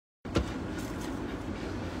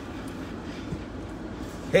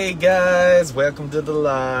Hey guys, welcome to the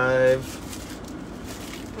live.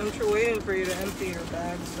 I'm sure waiting for you to empty your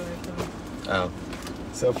bag so I can... Oh,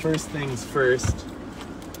 so first things first.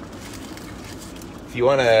 If you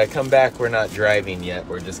want to come back, we're not driving yet.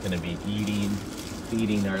 We're just going to be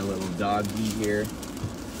feeding our little doggy here.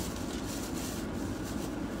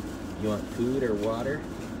 You want food or water?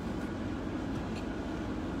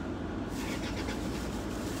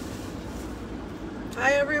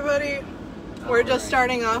 Hi everybody. We're just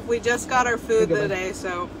starting off. We just got our food today,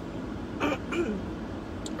 so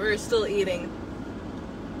we're still eating.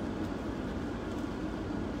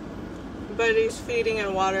 Buddy's feeding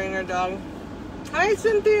and watering our dog. Hi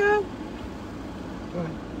Cynthia. Hi.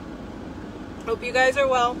 Hope you guys are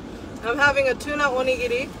well. I'm having a tuna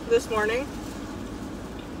onigiri this morning.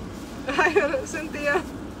 Hi Cynthia.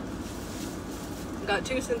 Got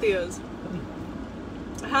two Cynthias.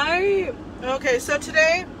 Hi. Okay, so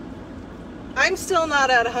today I'm still not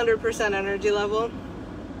at 100% energy level.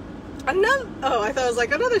 Oh, I thought it was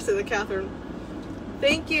like another Cynthia, Catherine.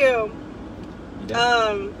 Thank you.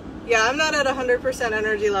 Yeah, I'm not at 100%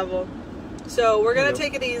 energy level. So we're going to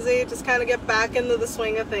take it easy, just kind of get back into the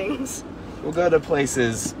swing of things. We'll go to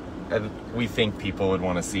places we think people would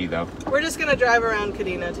want to see, though. We're just going to drive around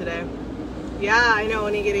Kadena today. Yeah, I know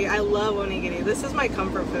onigiri. I love onigiri. This is my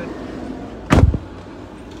comfort food.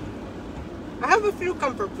 I have a few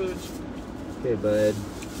comfort foods. Okay, bud.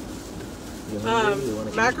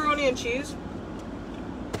 Macaroni and cheese.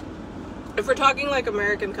 If we're talking like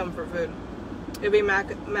American comfort food, it'd be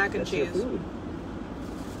mac and cheese. Your food.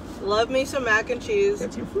 Love me some mac and cheese.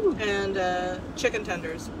 That's your food. And chicken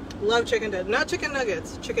tenders. Love chicken tenders. Not chicken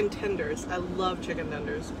nuggets, chicken tenders. I love chicken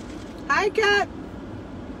tenders. Hi, Kat.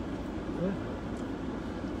 What?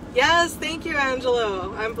 Yes, thank you,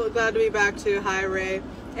 Angelo. I'm glad to be back too. Hi, Ray.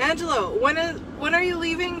 Angelo, when are you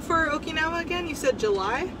leaving for Okinawa again? You said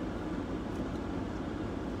July?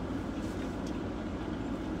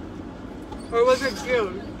 Or was it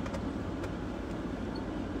June?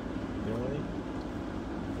 Really?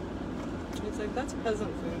 It's like, that's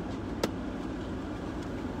peasant food.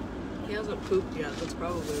 He hasn't pooped yet, that's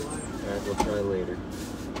probably why. Alright, we'll try later.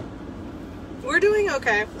 We're doing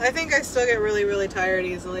okay. I think I still get really, really tired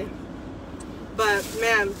easily. But,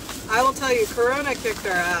 man, I will tell you, Corona kicked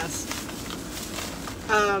our ass.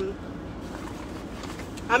 I'm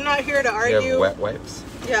not here to argue. You have wet wipes?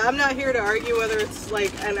 Yeah, I'm not here to argue whether it's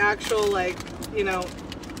like an actual, like, you know,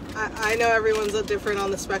 I know everyone's different on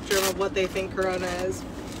the spectrum of what they think Corona is.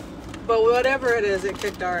 But whatever it is, it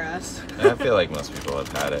kicked our ass. I feel like most people have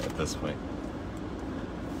had it at this point.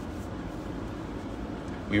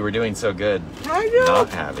 We were doing so good I know. not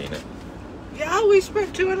having it. Yeah, we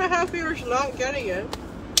spent 2.5 years not getting it.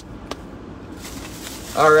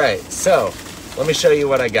 Alright, so let me show you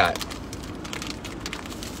what I got.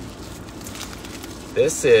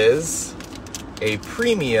 This is a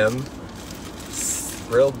premium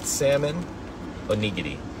grilled salmon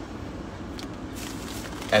onigiri.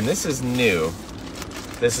 And this is new.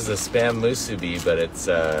 This is a spam musubi, but it's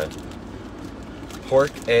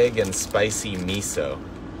pork, egg, and spicy miso.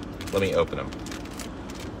 Let me open them.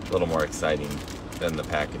 A little more exciting than the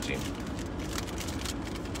packaging.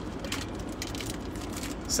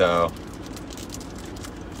 So,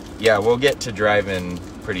 yeah, we'll get to driving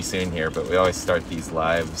pretty soon here, but we always start these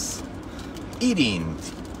lives eating,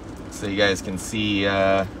 so you guys can see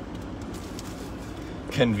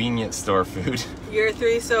convenience store food. Year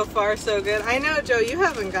 3 so far, so good. I know, Joe, you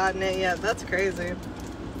haven't gotten it yet. That's crazy.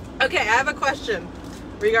 Okay, I have a question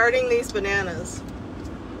regarding these bananas.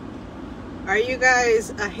 Are you guys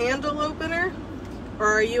a handle opener or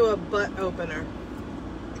are you a butt opener?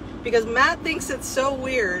 Because Matt thinks it's so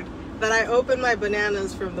weird that I open my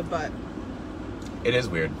bananas from the butt. It is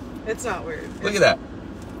weird. It's not weird. Look at that.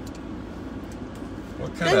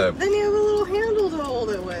 What kind of... Then you have a little handle to hold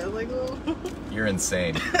it with. Like a little... You're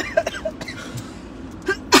insane.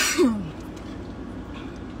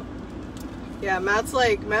 Yeah, Matt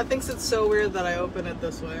thinks it's so weird that I open it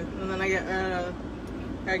this way. And then I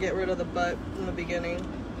get rid of the butt in the beginning.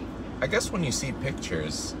 I guess when you see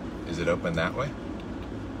pictures, is it open that way?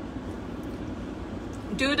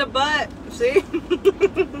 Do the butt. See?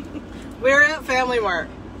 We're at Family Mart.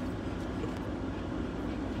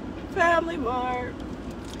 Family Mart.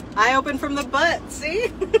 I open from the butt.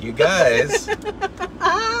 See? You guys.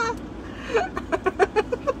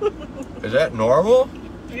 Is that normal?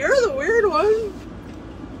 You're the weird one.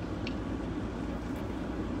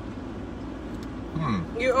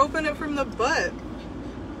 You open it from the butt.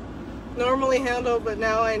 Normally handle, but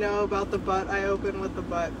now I know about the butt. I open with the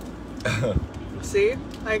butt. See?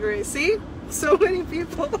 I agree. See? So many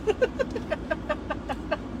people.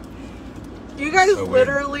 You guys So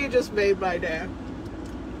literally just made my day.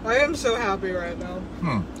 I am so happy right now.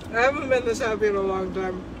 I haven't been this happy in a long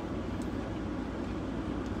time.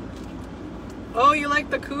 Oh, you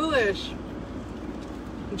like the Coolish?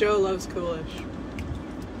 Joe loves Coolish.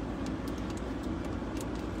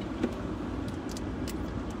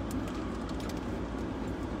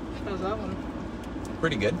 How's that one?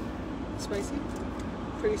 Pretty good. Spicy?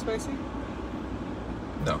 Pretty spicy?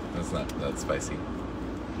 No, that's not that spicy.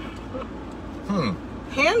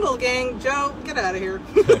 Handle gang, Joe, get out of here.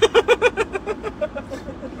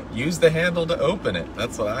 Use the handle to open it.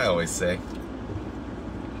 That's what I always say.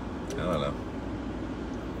 I don't know.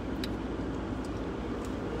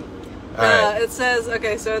 All right. It says,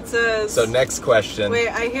 okay, so it says... So next question. Wait,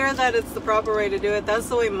 I hear that it's the proper way to do it. That's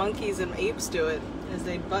the way monkeys and apes do it, is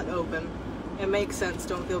they butt open. It makes sense.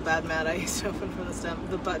 Don't feel bad, Matt. I used to open from the stem.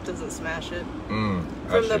 The butt doesn't smash it.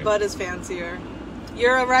 From the butt is fancier.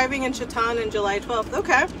 You're arriving in Chitan on July 12th.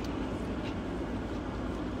 Okay.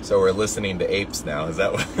 So we're listening to apes now. Is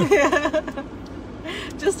that what? Yeah.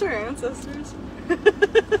 Just our ancestors.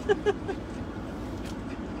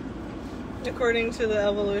 According to the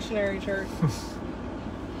evolutionary chart.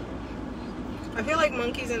 I feel like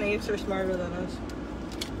monkeys and apes are smarter than us.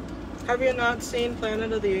 Have you not seen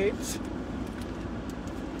Planet of the Apes?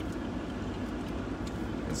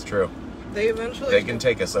 It's true. They can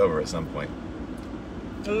take us over at some point.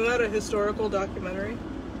 Isn't that a historical documentary?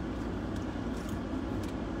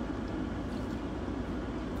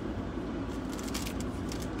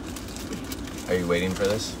 Are you waiting for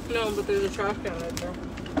this? No, but there's a trash can right there.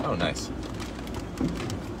 Oh, nice.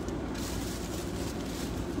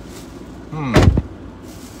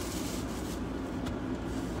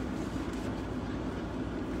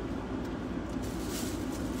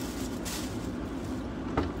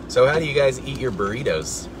 So how do you guys eat your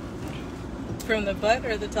burritos? From the butt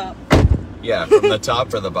or the top? Yeah, from the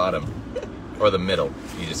top or the bottom? Or the middle.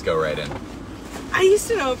 You just go right in. I used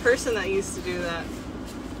to know a person that used to do that.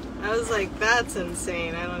 I was like, that's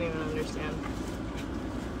insane. I don't even understand.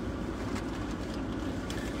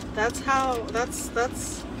 That's...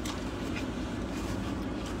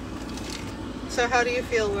 So how do you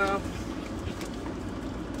feel now?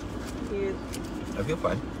 I feel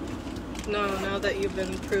fine. No, now that you've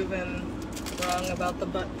been proven wrong about the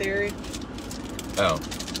butt theory. Oh.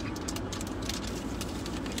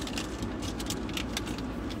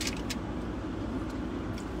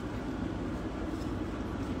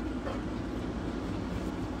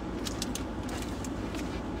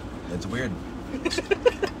 It's weird.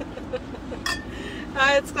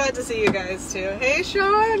 It's glad to see you guys too. Hey,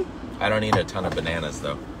 Sean! I don't eat a ton of bananas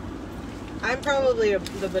though. I'm probably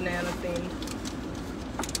the banana fiend.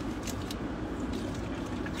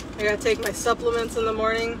 I gotta take my supplements in the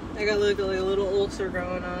morning. I got like a little ulcer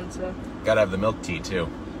going on, so. Gotta have the milk tea too.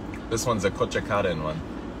 This one's a Kochakaden one.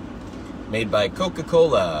 Made by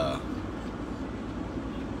Coca-Cola.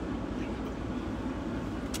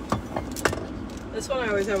 This one I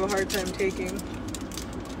always have a hard time taking.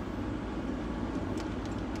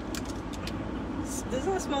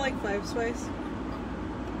 Doesn't it smell like Five Spice?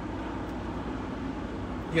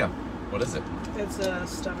 Yeah. What is it? It's a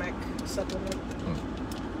stomach supplement.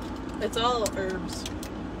 It's all herbs.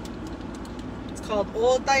 It's called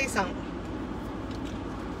Otai-san.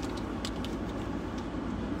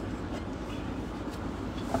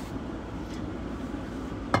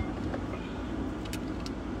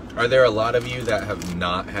 Are there a lot of you that have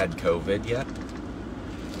not had COVID yet?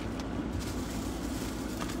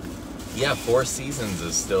 Yeah, Four Seasons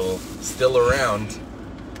is still around.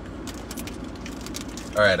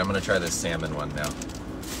 All right, I'm gonna try this salmon one now.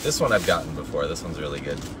 This one I've gotten before. This one's really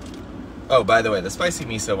good. Oh, by the way, the spicy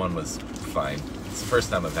miso one was fine. It's the first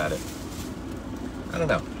time I've had it. I don't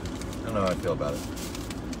know. I don't know how I feel about it.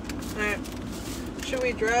 All right. Should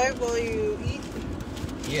we drive while you eat?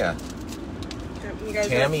 Yeah. You guys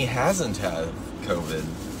Tammy hasn't had COVID.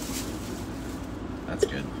 That's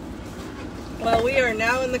good. Well, we are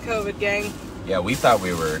now in the COVID gang. Yeah, we thought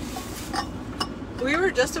we were We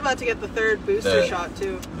were just about to get the third booster shot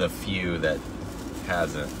too. the few that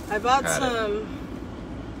hasn't. I bought had some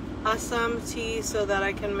Assam tea so that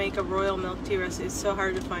I can make a royal milk tea recipe. It's so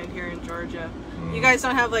hard to find here in Georgia. You guys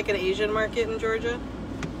don't have like an Asian market in Georgia?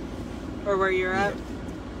 Or where you're at?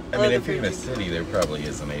 I mean, if you're in a city, there probably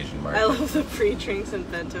is an Asian market. I love the pre-drinks and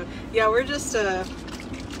bento. Yeah, we're just,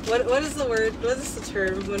 what is the word, what is the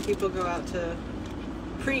term when people go out to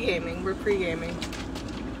pre-gaming? We're pre-gaming.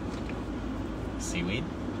 Seaweed?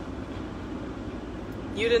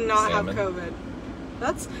 You did not Salmon. have COVID.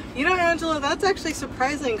 That's, you know, Angela, that's actually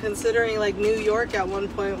surprising considering like New York at one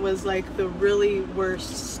point was like the really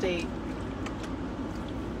worst state.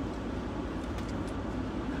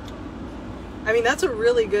 I mean, that's a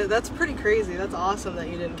really good, that's pretty crazy. That's awesome that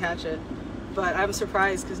you didn't catch it. But I'm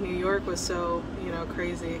surprised because New York was so, you know,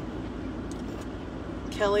 crazy.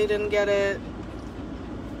 Kelly didn't get it.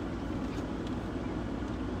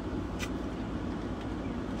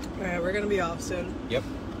 Alright, we're gonna be off soon. Yep.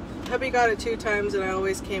 Hubby got it 2 times and I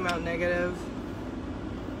always came out negative.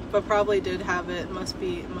 But probably did have it. Must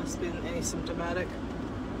be asymptomatic.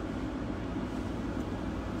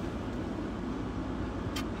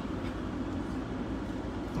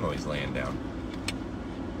 I'm always laying down.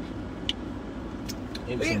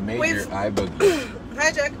 It's a We've- major eye boogie.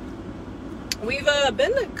 Hi, Jack. We've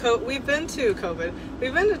been to COVID.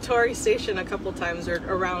 We've been to Tory Station a couple times or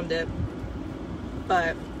around it,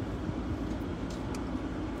 but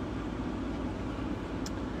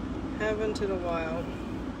haven't in a while.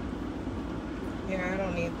 Yeah, I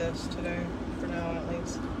don't need this today, for now at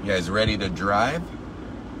least. You guys ready to drive?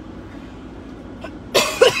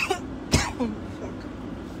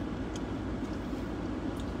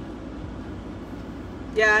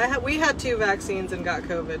 Yeah, we had 2 vaccines and got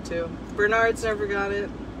COVID too. Bernard's never got it.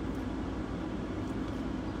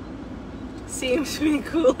 Seems to be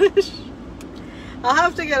coolish. I'll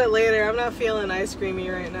have to get it later. I'm not feeling ice creamy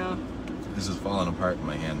right now. This is falling apart in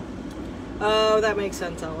my hand. Oh, that makes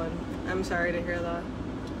sense, Ellen. I'm sorry to hear that.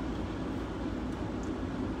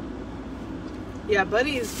 Yeah,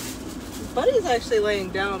 Buddy's actually laying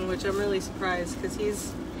down, which I'm really surprised because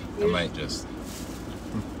he's. I might just.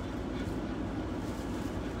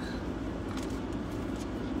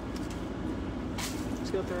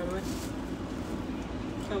 Just go throw it away.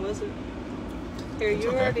 How was it? Here, It's you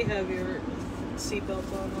okay. already have your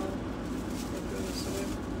seatbelt on. I'll throw this away.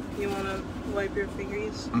 You want to wipe your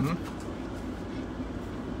fingers? Mm-hmm.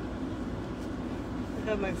 I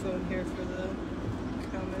have my phone here for the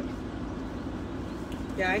comment.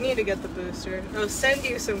 Yeah, I need to get the booster. I'll send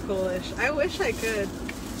you some coolish. I wish I could.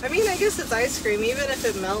 I mean, I guess it's ice cream. Even if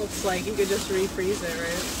it melts, like, you could just refreeze it,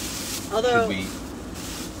 right? Although, Should we?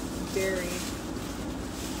 dairy.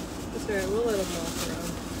 It's alright, we'll let them walk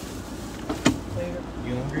around later.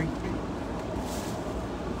 You hungry?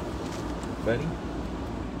 Buddy?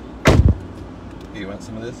 Do you want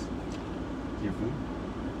some of this? Your food?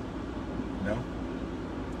 No?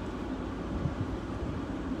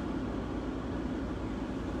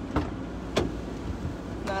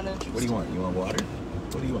 Not interested. What do you want? You want water?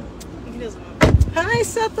 What do you want? He doesn't want. Hi,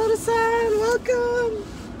 Sato-san! Welcome!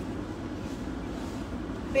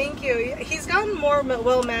 Thank you. He's gotten more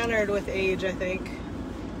well-mannered with age, I think.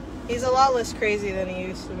 He's a lot less crazy than he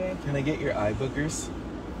used to be. Can I get your eye boogers?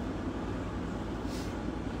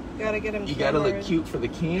 Gotta get him. You gotta look camera. cute for the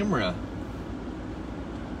camera.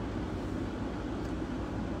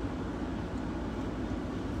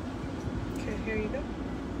 Okay, here you go.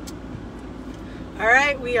 All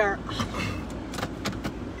right, we are.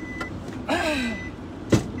 Let's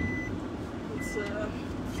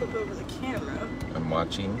flip over the camera. I'm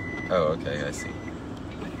watching. Oh, okay, I see.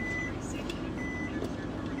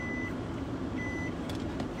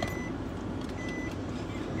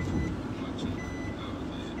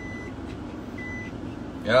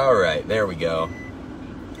 All right, there we go.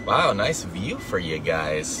 Wow, nice view for you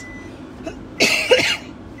guys.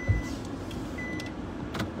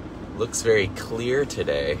 Looks very clear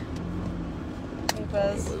today. Hey, Let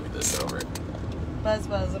Buzz. me move this over. Buzz,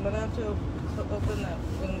 I'm gonna have to open that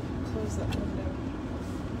and close that window.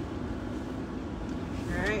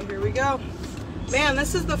 All right, here we go. Man,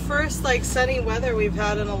 this is the first like sunny weather we've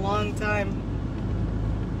had in a long time.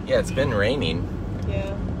 Yeah, it's been raining.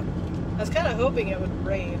 Yeah, I was kind of hoping it would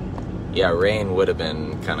rain. Yeah, rain would have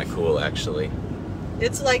been kind of cool, actually.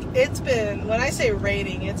 It's like it's been. When I say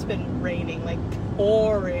raining, it's been raining, like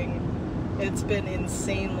pouring. It's been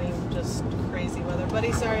insanely just crazy weather.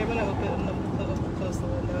 Buddy, sorry, I'm gonna close the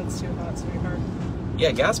window. It's too hot, sweetheart.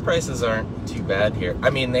 Yeah, gas prices aren't too bad here. I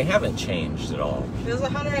mean, they haven't changed at all. It was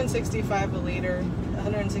 165 a liter,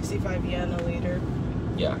 165 yen a liter.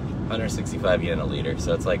 Yeah, 165 yen a liter,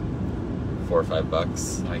 so it's like $4 or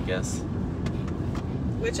 $5, I guess.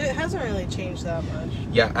 Which it hasn't really changed that much.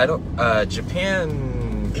 Yeah, I don't.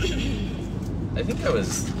 Japan. I think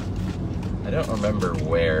I don't remember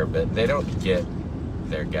where, but they don't get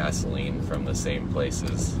their gasoline from the same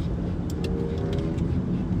places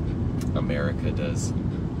America does.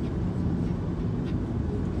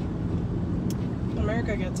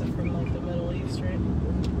 America gets it from like the Middle East, right?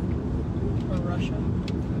 Or Russia.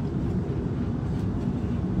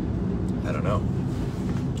 I don't know.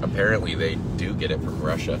 Apparently they do get it from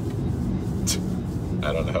Russia.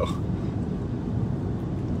 I don't know.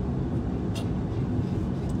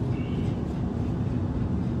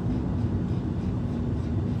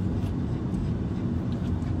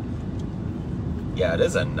 Yeah, it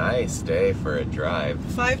is a nice day for a drive.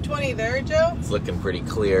 520 there, Joe? It's looking pretty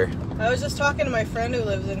clear. I was just talking to my friend who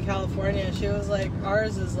lives in California. She was like,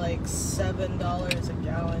 ours is like $7 a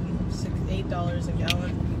gallon, $8 a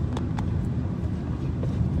gallon.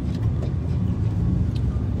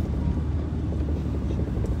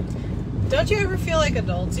 Don't you ever feel like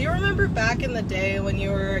adults? Do you remember back in the day when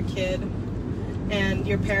you were a kid and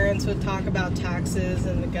your parents would talk about taxes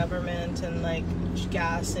and the government and like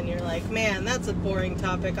gas, and you're like, man, that's a boring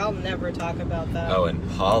topic. I'll never talk about that. Oh, and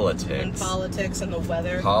politics. And politics and the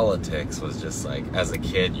weather. Politics was just like, as a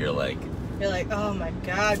kid, you're like, oh my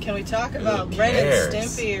God, can we talk about Ren and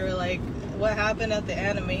Stimpy or like what happened at the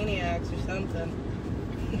Animaniacs or something?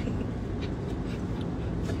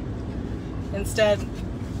 Instead,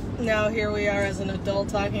 now here we are as an adult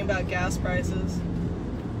talking about gas prices.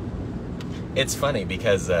 It's funny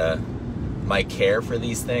because my care for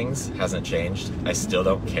these things hasn't changed. I still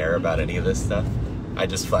don't care about any of this stuff. I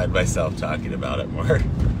just find myself talking about it more.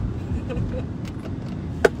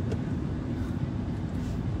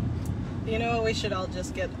 You know what? We should all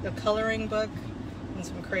just get a coloring book and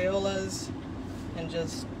some Crayolas and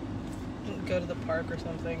just go to the park or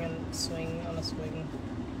something and swing on a swing.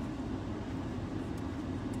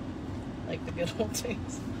 Like the good old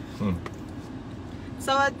days.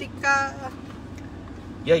 Sawadika.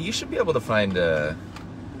 Yeah, you should be able to find a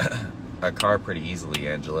car pretty easily,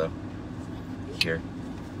 Angelo. Here.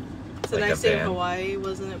 It's a nice day in Hawaii.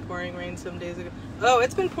 Wasn't it pouring rain some days ago? Oh,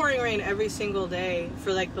 it's been pouring rain every single day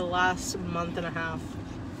for like the last month and a half.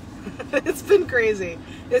 It's been crazy.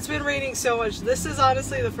 It's been raining so much. This is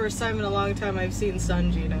honestly the first time in a long time I've seen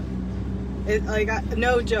sun, Gina.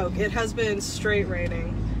 No joke. It has been straight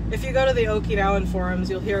raining. If you go to the Okinawan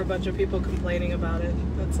forums, you'll hear a bunch of people complaining about it.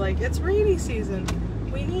 It's like, it's rainy season.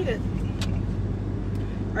 We need it.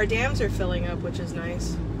 Our dams are filling up, which is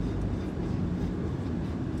nice.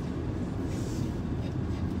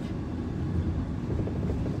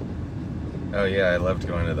 Oh yeah, I loved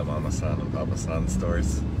going to the Mama-san and Papa-san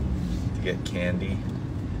stores to get candy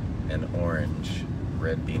and orange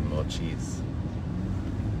red bean mochis.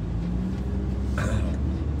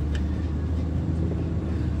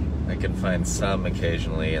 I can find some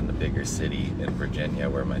occasionally in the bigger city in Virginia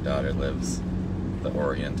where my daughter lives, the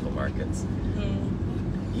Oriental markets.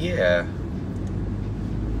 Yeah.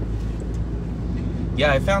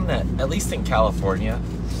 Yeah, I found that, at least in California,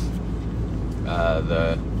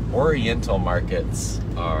 the Oriental markets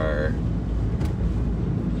are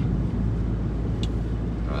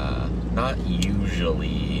not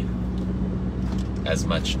usually as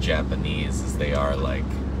much Japanese as they are like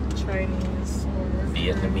Chinese or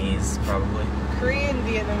Vietnamese, probably. Korean,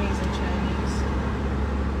 Vietnamese, and Chinese.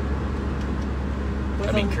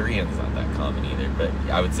 I mean, Korean's not that common either, but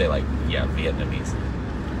I would say like, yeah, Vietnamese.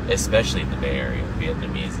 Especially in the Bay Area.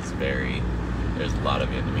 Vietnamese is there's a lot of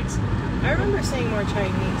Vietnamese. I remember seeing more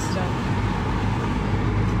Chinese stuff.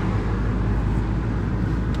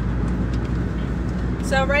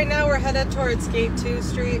 So right now we're headed towards Gate 2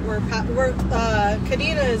 Street.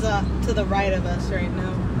 Kadena is to the right of us right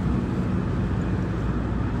now.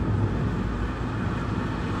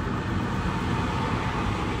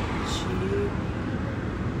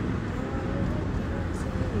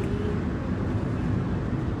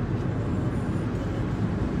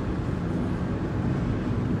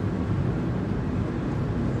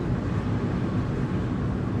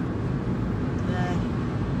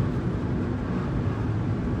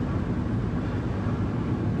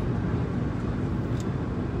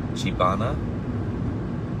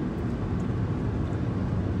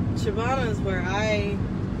 Chibana is where I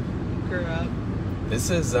grew up. This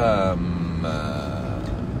is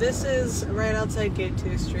This is right outside Gate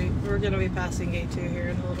 2 Street. We're gonna be passing Gate 2 here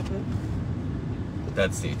in a little bit.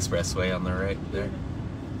 That's the expressway on the right there?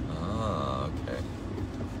 Oh, okay.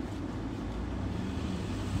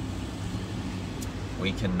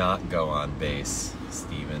 We cannot go on base,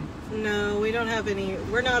 Stephen. No, we don't have any.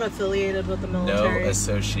 We're not affiliated with the military. No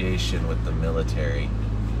association with the military.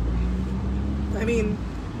 I mean,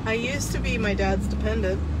 I used to be my dad's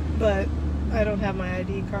dependent, but I don't have my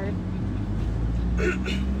ID card.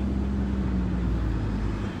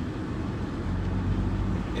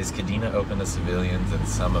 Is Kadena open to civilians in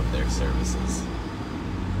some of their services?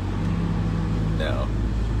 No.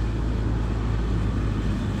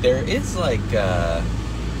 There is like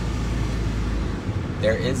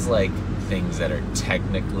things that are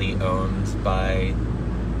technically owned by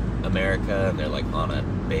America, and they're like on a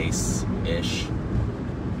base-ish,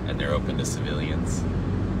 and they're open to civilians.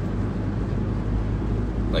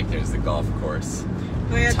 Like there's the golf course.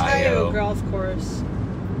 Oh yeah, Tayo golf course.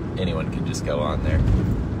 Anyone can just go on there.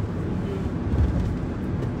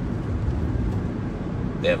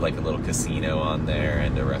 They have like a little casino on there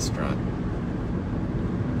and a restaurant.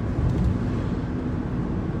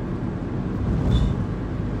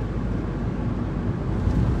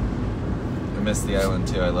 I miss the island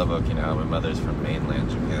too. I love Okinawa. My mother's from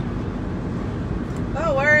mainland Japan.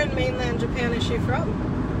 Oh, where in mainland Japan is she from?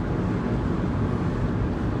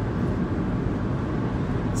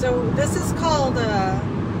 So this is called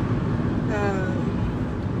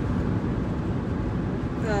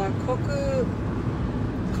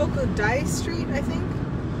Kokudai Street, I think.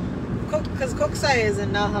 Because Kokusai is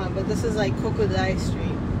in Naha, but this is like Kokudai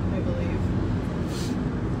Street, I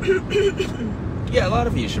believe. Yeah, a lot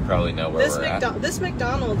of you should probably know where we're at. This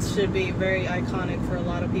McDonald's should be very iconic for a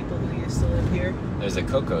lot of people who used to live here. There's a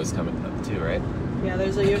Coco's coming up too, right? Yeah,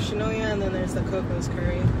 there's a Yoshinoya and then there's the Coco's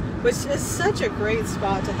Curry, which is such a great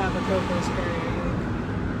spot to have a Coco's Curry, I think.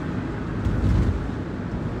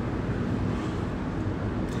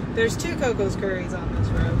 There's 2 Coco's Curries on this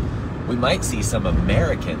road. We might see some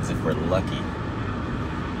Americans if we're lucky.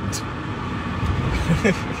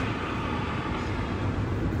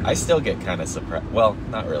 I still get kind of surprised. Well,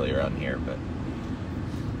 not really around here, but...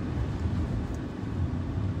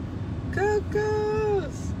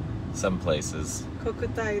 Cocos! Some places.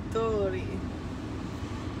 Kokutai Tori.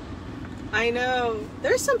 I know.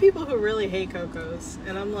 There's some people who really hate Cocos,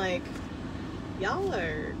 and I'm like, y'all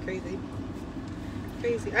are crazy.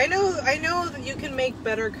 Crazy. I know that you can make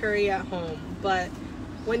better curry at home, but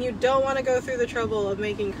when you don't want to go through the trouble of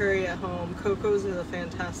making curry at home, Cocos is a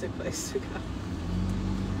fantastic place to go.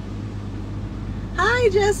 Hi,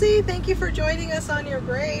 Jesse. Thank you for joining us on your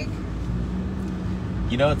break.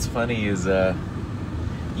 You know what's funny is,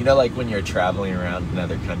 you know, like when you're traveling around in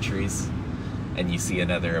other countries and you see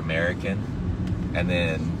another American and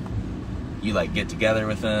then you like get together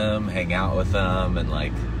with them, hang out with them, and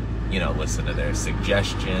like, you know, listen to their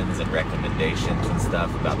suggestions and recommendations and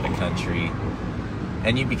stuff about the country,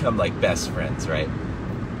 and you become like best friends, right?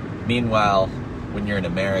 Meanwhile, when you're in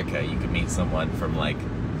America, you can meet someone from like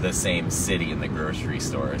the same city in the grocery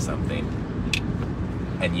store or something,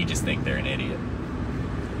 and you just think they're an idiot.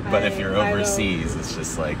 But if you're overseas, it's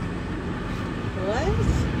just like...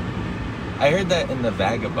 What? I heard that in the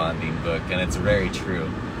Vagabonding book, and it's very true.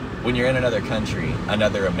 When you're in another country,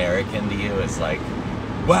 another American to you is like,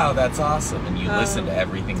 wow, that's awesome, and you listen to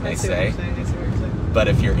everything they say. But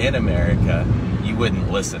if you're in America, you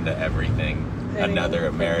wouldn't listen to everything another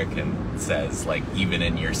American says, like even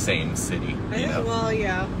in your same city, you know? Well,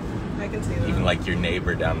 yeah, I can see that. Even like your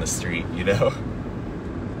neighbor down the street, you know?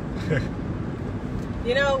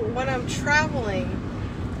 You know, when I'm traveling,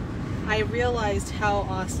 I realized how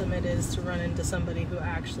awesome it is to run into somebody who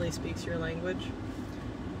actually speaks your language.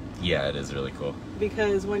 Yeah, it is really cool.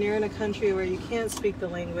 Because when you're in a country where you can't speak the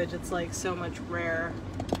language, it's like so much rare,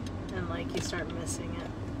 and like you start missing it.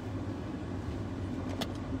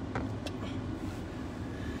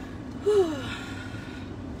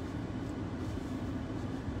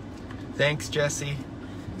 Thanks, Jesse.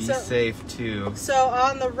 Be safe too. So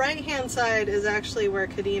on the right-hand side is actually where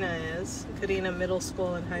Kadena is. Kadena Middle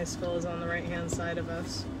School and High School is on the right-hand side of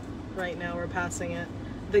us. Right now we're passing it.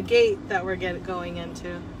 The gate that we're going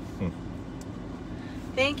into.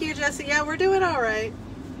 Thank you, Jesse. Yeah, we're doing all right.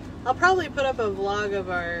 I'll probably put up a vlog of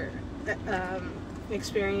our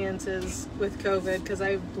experiences with COVID, because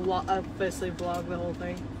I obviously vlogged the whole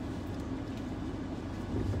thing.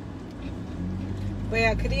 But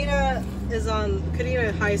yeah, Kadena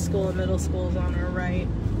High School and Middle School is on our right.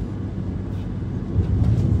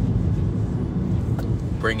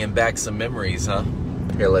 Bringing back some memories, huh?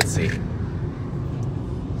 Here, let's see.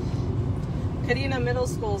 Kadena Middle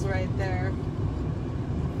School's right there.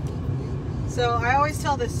 So I always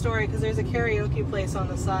tell this story because there's a karaoke place on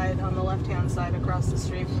the side, on the left-hand side across the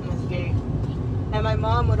street from this gate. And my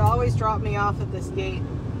mom would always drop me off at this gate.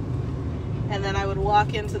 And then I would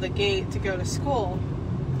walk into the gate to go to school,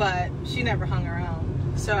 but she never hung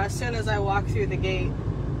around. So as soon as I walked through the gate,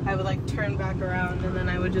 I would like turn back around, and then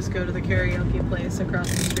I would just go to the karaoke place across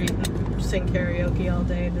the street and sing karaoke all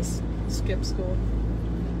day, just skip school.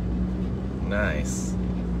 Nice.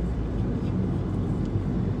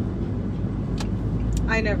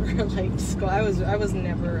 I never liked school. I was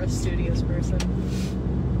never a studious person.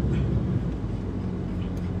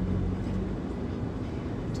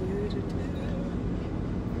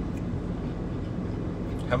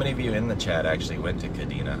 How many of you in the chat actually went to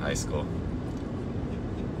Kadena High School?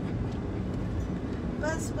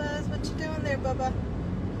 Buzz, what you doing there, Bubba?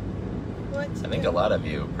 What? I think a lot of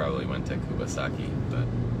you probably went to Kubasaki, but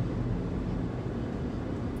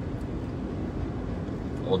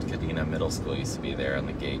old Kadena Middle School used to be there on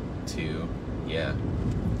the gate too. Yeah.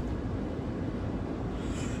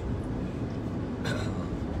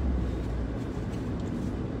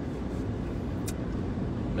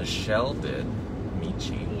 Michelle did.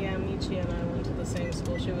 Michi. Yeah, Michi and I went to the same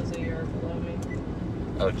school. She was a year below me.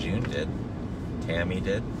 Oh, June did. Tammy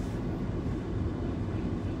did.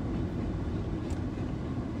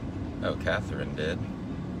 Oh, Catherine did.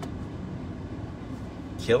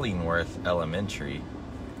 Killingworth Elementary.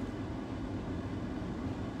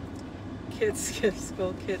 Kid skipped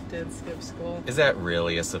school. Kid did skip school. Is that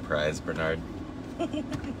really a surprise, Bernard?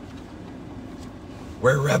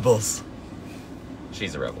 We're rebels.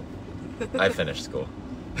 She's a rebel. I finished school.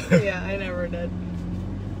 Yeah, I never did.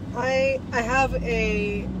 I have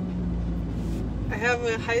a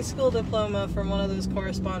high school diploma from one of those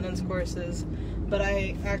correspondence courses, but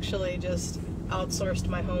I actually just outsourced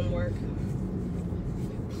my homework.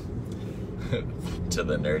 To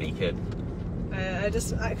the nerdy kid.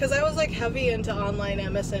 Because I was like heavy into online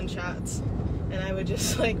MSN chats, and I would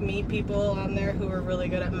just like meet people on there who were really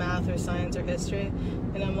good at math or science or history,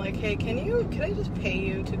 and I'm like, hey, can I just pay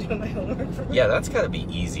you to do my homework for me? Yeah, that's got to be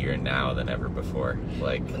easier now than ever before.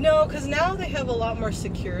 Like, no, because now they have a lot more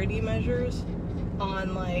security measures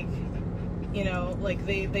on, like, you know, like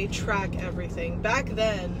they track everything. Back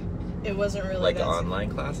then, it wasn't really like online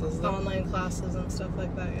classes, though? Online classes and stuff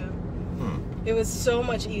like that. Yeah. It was so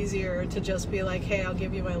much easier to just be like, hey, I'll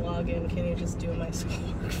give you my login. Can you just do my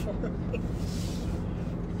schoolwork for me?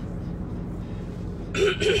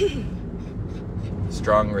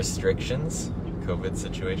 Strong restrictions? COVID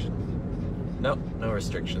situation? No, no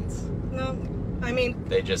restrictions. No, I mean...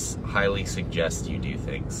 They just highly suggest you do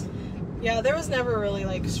things. Yeah, there was never really,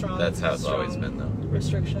 like, That's how it's always been, though.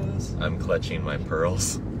 Restrictions. I'm clutching my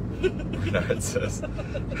pearls. Bernard says.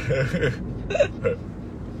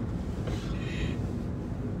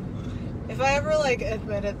 If I ever, like,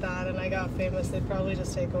 admitted that and I got famous, they'd probably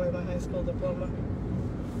just take away my high school diploma.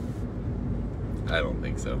 I don't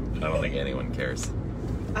think so. I don't think anyone cares.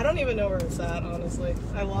 I don't even know where it's at, honestly.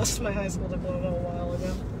 I lost my high school diploma a while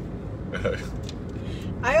ago.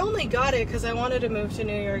 I only got it because I wanted to move to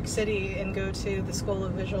New York City and go to the School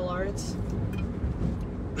of Visual Arts.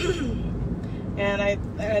 And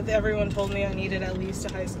everyone told me I needed at least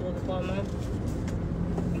a high school diploma.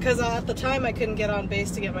 Because at the time I couldn't get on base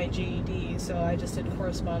to get my GED, so I just did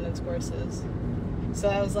correspondence courses. So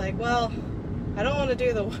I was like, well, I don't want to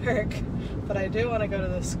do the work, but I do want to go to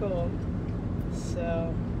the school.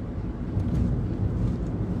 So...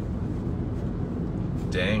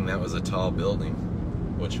 Dang, that was a tall building.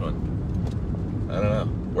 Which one? I don't know.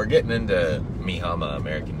 We're getting into Mihama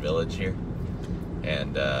American Village here.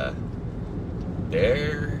 And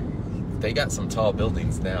they got some tall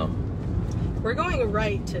buildings now. We're going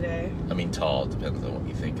right today. I mean, tall depends on what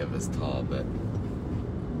you think of as tall, but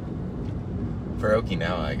for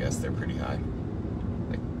Okinawa, I guess they're pretty high.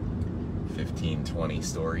 Like 15, 20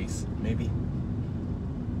 stories, maybe.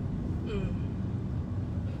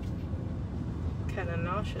 Kind of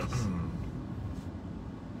nauseous.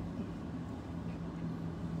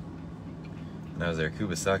 Now,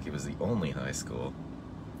 Kubasaki was the only high school.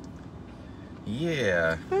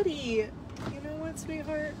 Yeah. Buddy, you know what,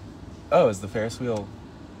 sweetheart? Oh, is the Ferris wheel...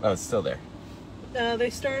 Oh, it's still there.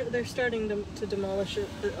 They're starting to demolish it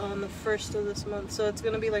on the 1st of this month, so it's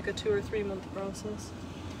going to be like a 2 or 3 month process.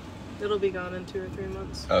 It'll be gone in 2 or 3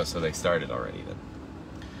 months. Oh, so they started already then.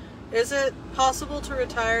 Is it possible to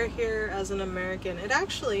retire here as an American? It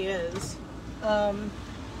actually is. Yeah,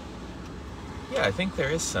 I think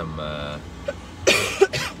there is some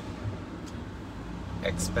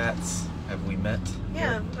expats. Have we met?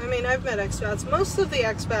 Yeah, I mean, I've met expats. Most of the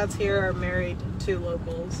expats here are married to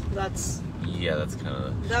locals. That's kind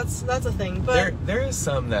of... That's a thing, but... There is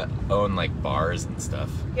some that own, like, bars and stuff.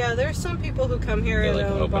 Yeah, there's some people who come here and like,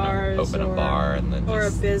 own bars. Open a bar and then or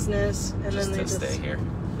a business, and just then they to stay here.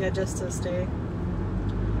 Yeah, just to stay.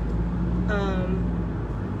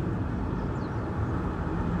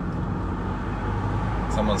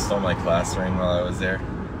 Someone stole my class ring while I was there.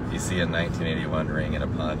 If you see a 1981 ring in a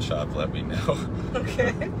pawn shop, let me know.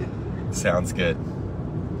 Okay. Sounds good.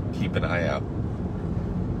 Keep an eye out.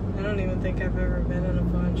 I don't even think I've ever been in a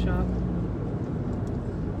pawn shop.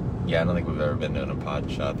 Yeah, I don't think we've ever been in a pawn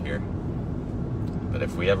shop here. But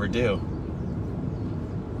if we ever do...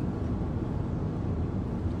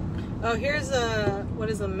 Oh, here's what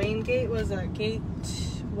is the main gate? Was that gate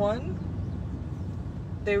 1?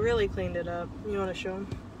 They really cleaned it up. You want to show them?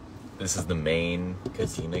 This is the main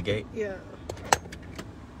Kadena gate? Yeah.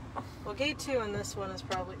 Well, gate 2 and this one is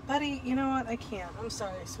probably... Buddy, you know what? I can't. I'm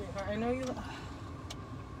sorry, sweetheart. I know you...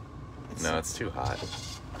 It's too hot.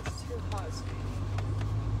 It's too hot, sweetie.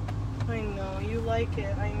 I know. You like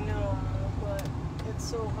it. I know. But it's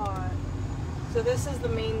so hot. So this is the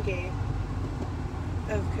main gate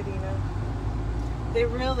of Kadena. They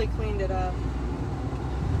really cleaned it up.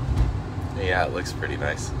 Yeah, it looks pretty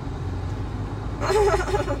nice.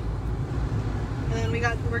 And then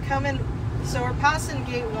we're coming, so we're passing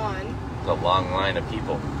gate 1. A long line of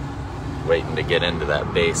people waiting to get into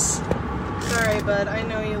that base. Sorry, bud, I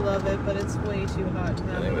know you love it, but it's way too hot to I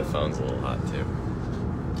have think the it. phone's a little hot too.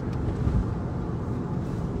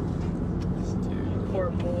 Poor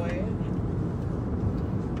boy.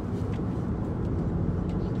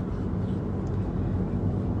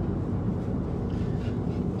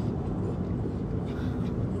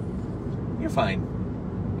 You're fine.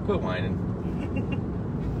 Quit whining.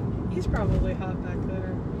 He's probably hot back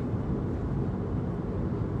there.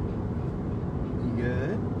 You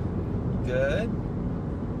good? Good?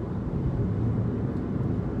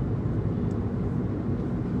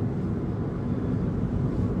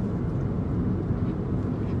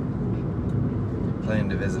 Planning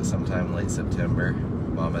to visit sometime late September.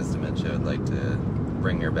 Mom has dementia. I'd like to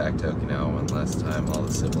bring her back to Okinawa one last time. All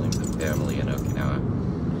the siblings and family in Okinawa.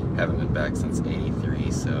 Haven't been back since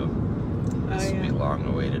 '83, so this will be a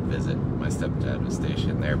long-awaited visit. My stepdad was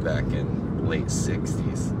stationed there back in late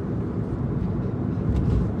 '60s.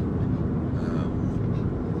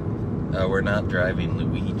 We're not driving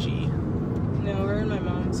Luigi. No, we're in my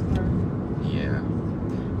mom's car. Yeah.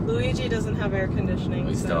 Luigi doesn't have air conditioning.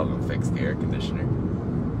 We still haven't fixed the air conditioner.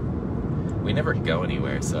 We never go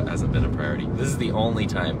anywhere, so it hasn't been a priority. This is the only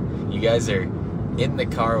time. You guys are in the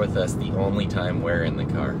car with us the only time we're in the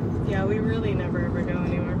car. Yeah, we really never ever go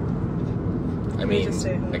anywhere. I mean, just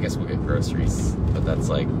stay home. I guess we'll get groceries, but that's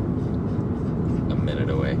like a minute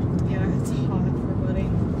away. Yeah, it's hot for buddy.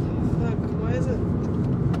 Look, why is it?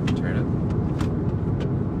 Turn it.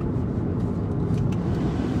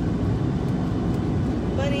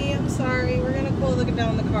 Buddy, I'm sorry. We're gonna cool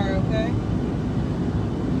down the car, okay?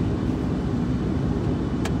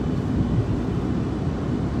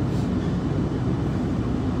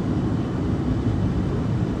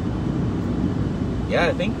 Yeah,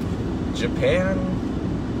 I think Japan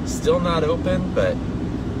still not open, but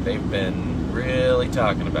they've been really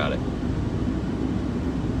talking about it.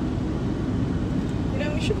 You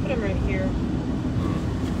know, we should put them right here.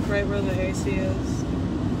 Right where the AC is.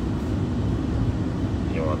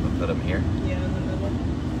 You want to put them here? Yeah, in the middle.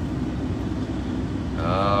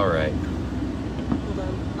 All right. Hold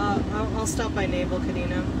on. I'll stop by Naval,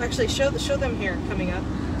 Kadena. Actually, show them here, coming up.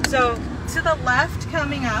 So, to the left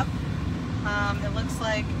coming up, it looks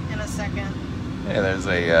like in a second. Yeah, there's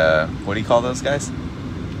a, what do you call those guys?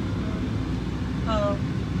 Oh,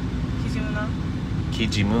 Kizuna.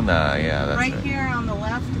 Kijimuna, yeah, that's right. Right here on the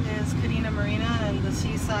left is Kadena Marina and the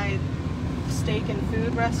Seaside Steak and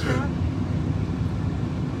Food Restaurant.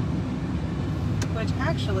 Which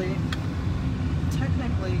actually,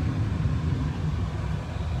 technically...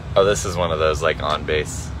 Oh, this is one of those like on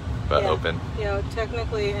base, but open. Yeah,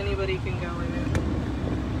 technically anybody can go in it.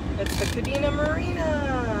 It's the Kadena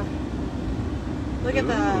Marina. Look at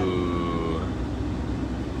that. Ooh.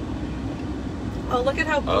 Oh, look at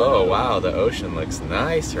how blue. Oh, wow, the ocean looks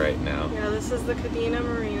nice right now. Yeah, this is the Kadena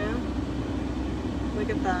Marina. Look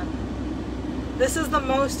at that. This is the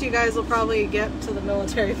most you guys will probably get to the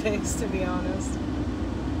military base, to be honest.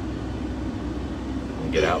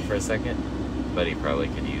 Get out for a second. Buddy probably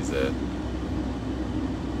could use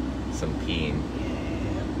some peeing.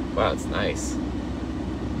 Yeah. Wow, it's nice.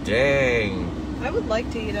 Dang. I would like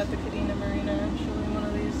to eat at the Kadena Marina, actually, one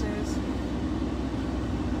of these days.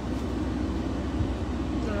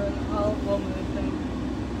 We'll move him.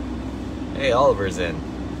 Hey, Oliver's in.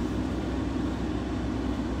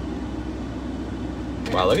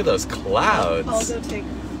 Wow, look at those clouds. I'll go take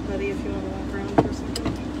Buddy if you want to walk around for a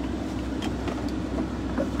second.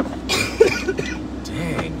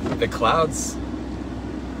 Dang, the clouds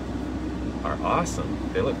are awesome.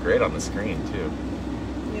 They look great on the screen, too.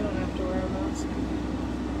 You don't have to wear a mask.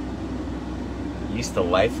 Used to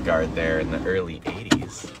lifeguard there in the early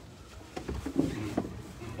 80s.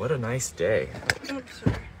 What a nice day. Oops,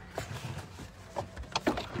 sorry.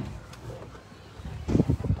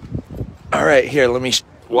 All right, here, let me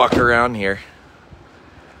walk around here.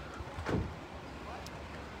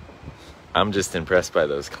 I'm just impressed by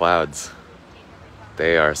those clouds.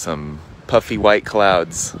 They are some puffy white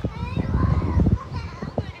clouds.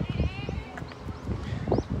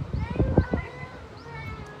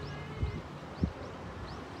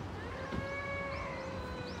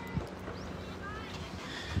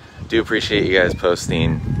 Do appreciate you guys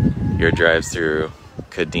posting your drives through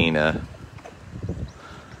Kadena.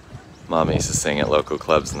 Mom used to sing at local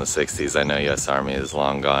clubs in the 60s. I know U.S. Army is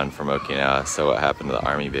long gone from Okinawa, so what happened to the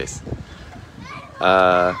Army base?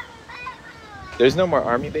 There's no more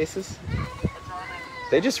Army bases?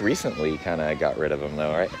 They just recently kind of got rid of them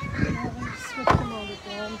though, right? Yeah, they switched them over to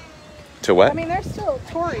them. To what? I mean, they're still,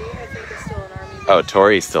 Tori, I think, is still an Army. Oh,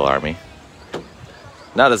 Tori's still Army.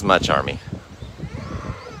 Not as much Army.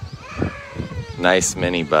 Nice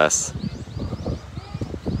mini bus.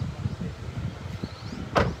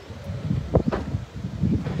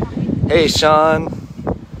 Hey, Sean.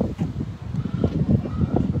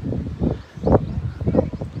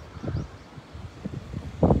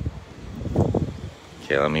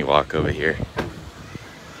 Okay, let me walk over here.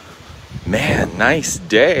 Man, nice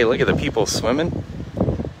day. Look at the people swimming.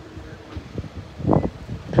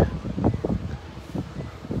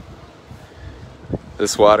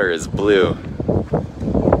 This water is blue.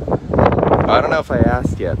 I don't know if I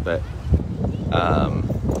asked yet, but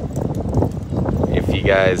if you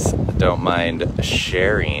guys don't mind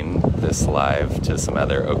sharing this live to some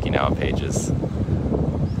other Okinawa pages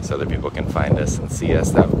so other people can find us and see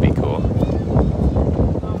us, that would be cool.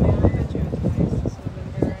 Oh man, I bet you it's nice to swim in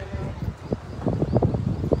here right now.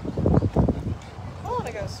 I want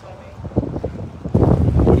to go swimming.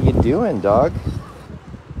 What are you doing, dog?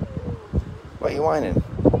 What are you whining?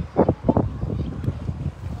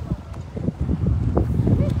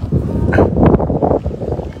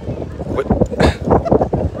 What?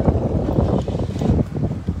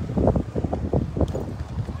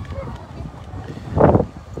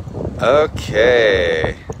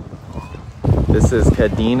 Okay. This is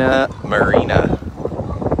Kadena Marina.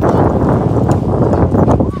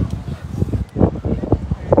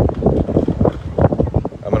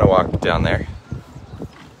 I'm gonna walk down there.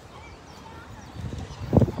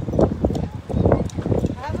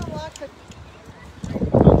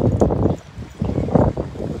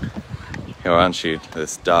 Why don't you?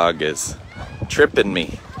 This dog is tripping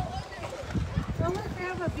me. Oh look, they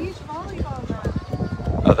have a beach volleyball net.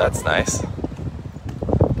 Oh, that's nice.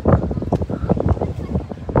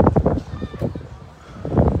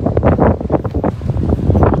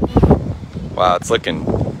 Wow, it's looking...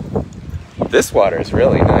 This water is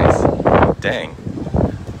really nice. Dang.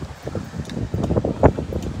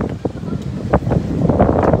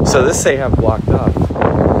 So this they have blocked off.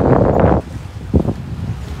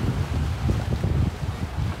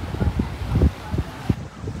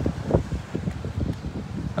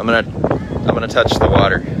 I'm gonna touch the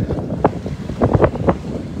water.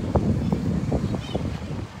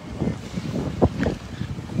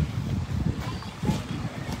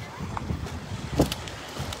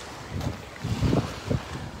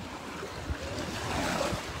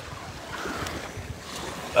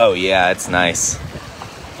 Oh yeah, it's nice.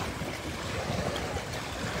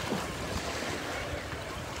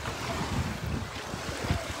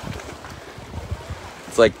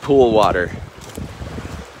 It's like pool water.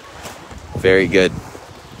 Very good.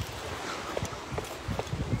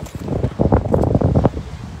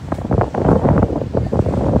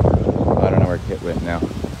 I don't know where Kit went now.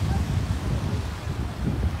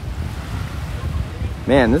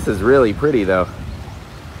 Man, this is really pretty though.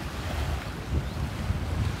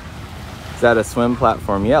 Is that a swim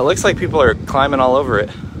platform? Yeah, it looks like people are climbing all over it.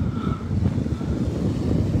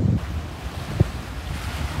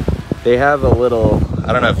 They have a little,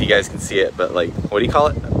 I don't know if you guys can see it, but like, what do you call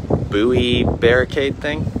it? Buoy barricade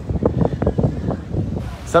thing.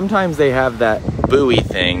 Sometimes they have that buoy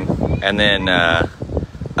thing and then a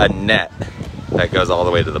net that goes all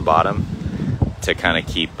the way to the bottom to kind of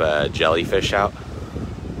keep jellyfish out.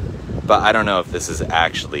 But I don't know if this is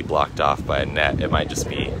actually blocked off by a net. It might just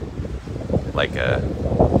be like a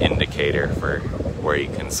indicator for where you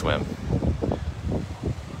can swim.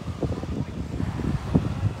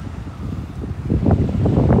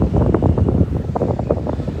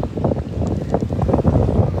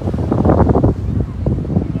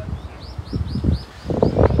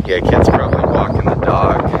 Yeah, Kit's probably walking the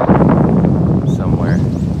dog somewhere.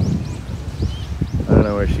 I don't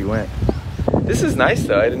know where she went. This is nice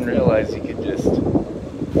though. I didn't realize you could just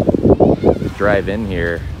drive in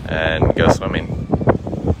here and go swimming.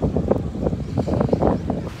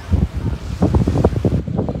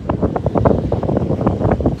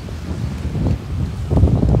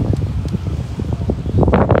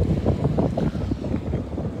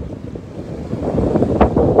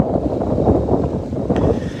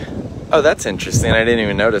 Oh, that's interesting. I didn't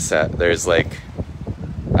even notice that. There's like,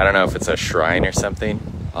 I don't know if it's a shrine or something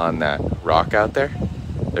on that rock out there.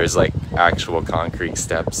 There's like actual concrete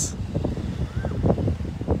steps.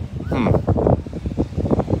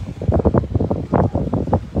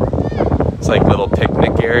 It's like little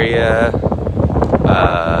picnic area,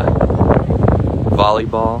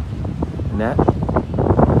 volleyball net.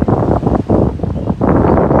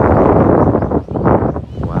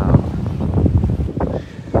 Wow.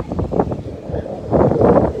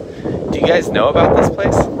 guys know about this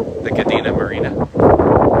place? The Kadena Marina?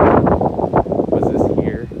 Was this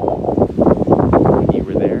here when you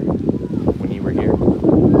were there? When you were here? I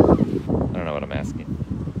don't know what I'm asking.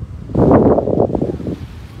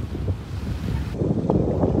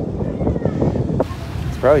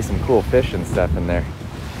 There's probably some cool fish and stuff in there.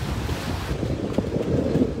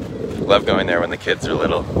 Love going there when the kids are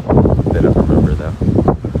little. They don't remember though.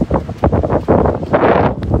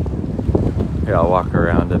 Here, I'll walk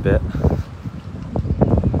around a bit.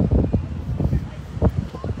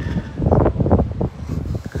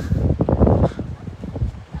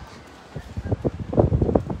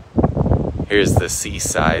 Here's the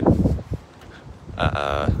seaside.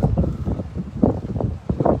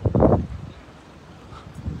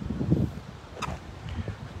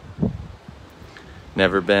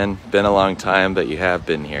 Never been a long time, but you have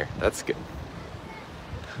been here. That's good.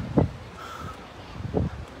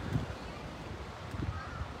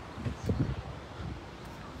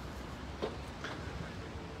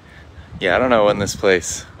 Yeah, I don't know when this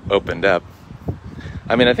place opened up.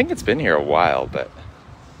 I mean, I think it's been here a while, but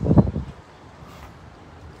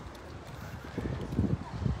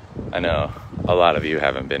I know a lot of you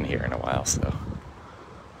haven't been here in a while, so.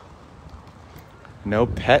 No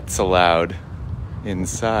pets allowed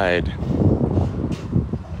inside.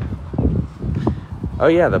 Oh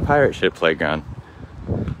yeah, the pirate ship playground.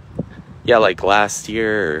 Yeah, like last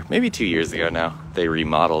year, or maybe 2 years ago now, they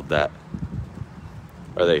remodeled that.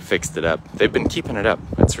 Or they fixed it up. They've been keeping it up.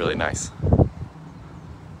 It's really nice.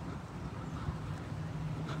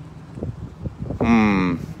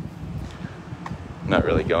 Not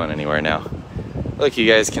really going anywhere now. Look, you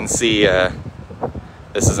guys can see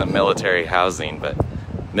this isn't military housing, but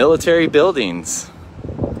military buildings.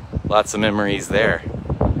 Lots of memories there.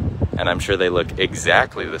 And I'm sure they look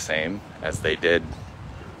exactly the same as they did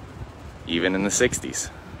even in the 60s.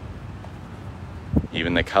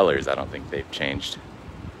 Even the colors, I don't think they've changed.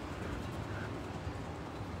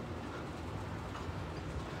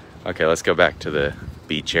 Okay, let's go back to the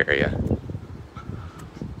beach area.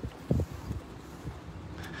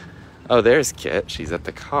 Oh, there's Kit. She's at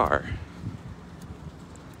the car.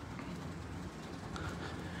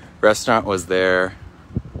 Restaurant was there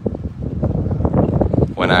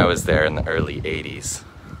when I was there in the early 80s.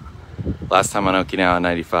 Last time on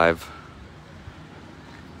Okinawa-95.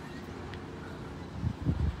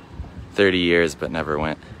 30 years, but never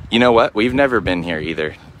went. You know what? We've never been here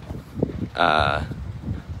either.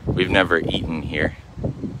 We've never eaten here.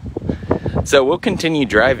 So we'll continue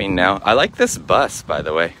driving now. I like this bus, by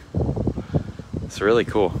the way. It's really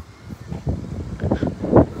cool.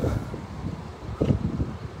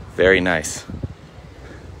 Very nice.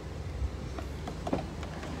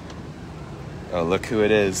 Oh, look who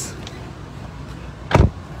it is.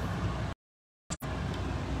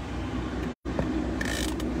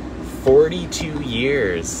 "42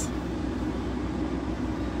 years.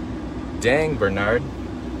 Dang, Bernard.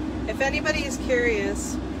 If anybody is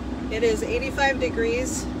curious, it is 85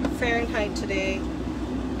 degrees Fahrenheit today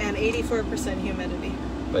and 84% humidity.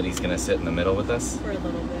 But he's gonna sit in the middle with us? For a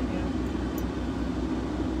little bit,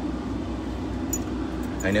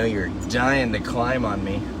 yeah. I know you're dying to climb on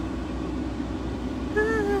me.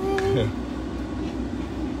 Hi.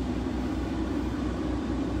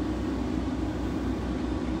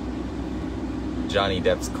 Johnny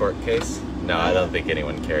Depp's court case? No, I don't think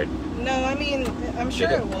anyone cared. No, I mean, I'm sure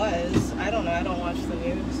it was. I don't know. I don't watch the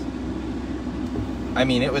news. I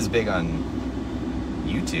mean, it was big on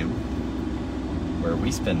YouTube, where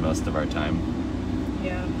we spend most of our time.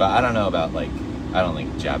 Yeah. But I don't know about, like, I don't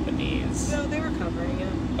think Japanese. No, they were covering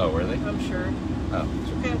it. Oh, were they? I'm sure. Oh.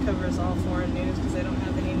 Japan covers all foreign news because they don't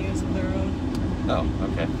have any news of their own. Oh,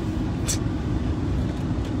 okay.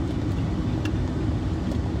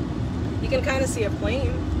 You can kind of see a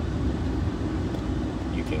plane.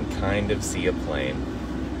 You can kind of see a plane.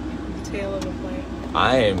 The tail of a plane.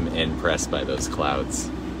 I am impressed by those clouds.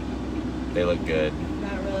 They look good.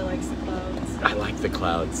 Matt really likes the clouds. I like the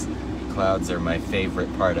clouds. Clouds are my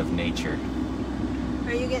favorite part of nature.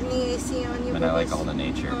 Are you getting the AC on you? And I like all the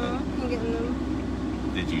nature. I'm getting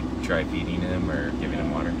them. Did you try feeding him or giving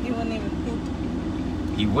him water? He wouldn't even poop.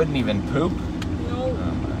 He wouldn't even poop? No.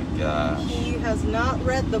 Oh my gosh. He has not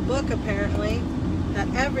read the book, apparently, that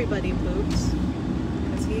everybody poops,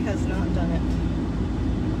 because he has not done it.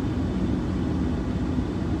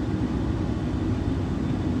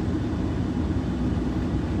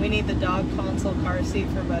 We need the dog console car seat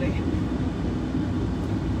for Buddy.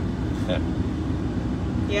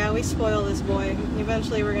 Yeah, we spoil this boy.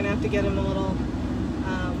 Eventually we're going to have to get him a little,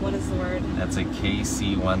 what is the word? That's a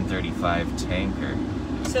KC-135 tanker.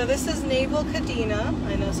 So this is Naval Kadena.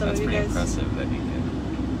 I know some That's of you pretty guys impressive that you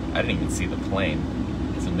can. I didn't even see the plane.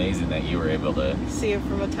 It's amazing that you were able to see it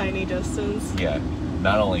from a tiny distance. Yeah,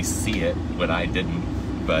 not only see it when I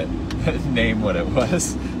didn't, but name what it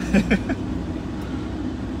was.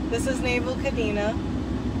 This is Naval Kadena.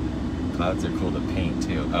 Clouds are cool to paint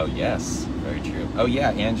too. Oh yes, very true. Oh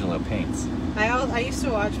yeah, Angelo paints. I used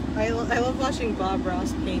to watch. I love watching Bob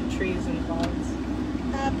Ross paint trees and clouds.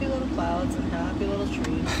 Happy little clouds and happy little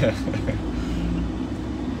trees.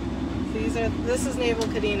 This is Naval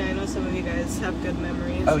Kadena. I know some of you guys have good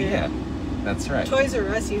memories. Oh here. yeah, that's right. Toys R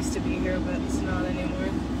Us used to be here, but it's not anymore.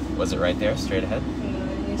 Was it right there, straight ahead? No,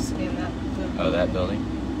 it used to be in that. Oh, that building.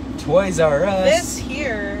 Toys R Us. This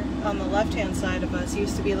here on the left-hand side of us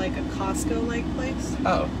used to be like a Costco-like place.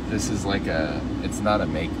 Oh, this is like a. It's not a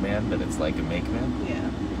make man, but it's like a make man.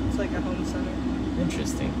 Yeah, it's like a home center.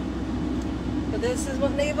 Interesting. But this is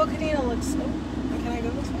what Naval Kadena looks like. Can I go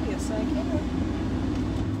this way? Yes, I can.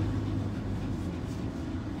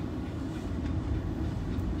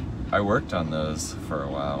 I worked on those for a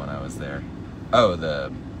while when I was there. Oh, the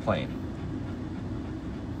plane.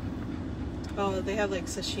 Oh, they have like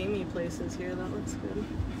sashimi places here. That looks good.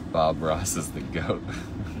 Bob Ross is the goat.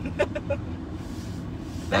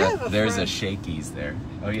 There's a Shakey's there.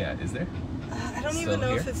 Oh yeah, is there? I don't even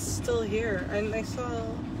know if it's still here. And I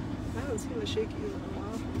haven't seen the Shakey's in a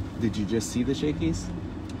while. Did you just see the Shakey's?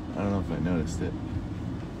 I don't know if I noticed it.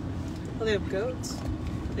 Oh, they have goats.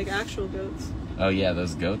 Like actual goats. Oh yeah,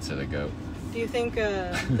 those goats are the goat. Do you think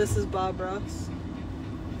this is Bob Ross?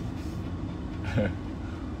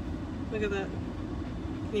 Look at that.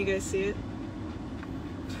 Can you guys see it?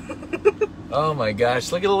 Oh my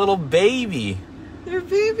gosh, look at a little baby. They're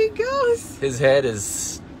baby ghosts. His head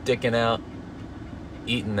is sticking out,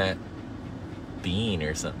 eating that bean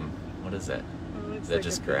or something. What is that? Oh, Is that like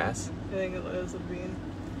just grass? I think it was a bean.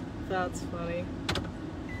 That's funny.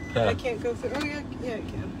 Huh. I can't go through. Oh yeah, yeah, I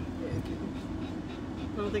can. Yeah, I can.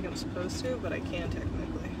 I don't think I'm supposed to, but I can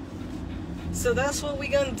technically. So that's what we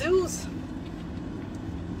gonna do.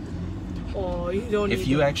 Oh, you don't. If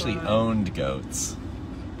you actually owned goats,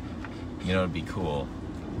 you know, it'd be cool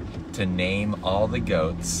to name all the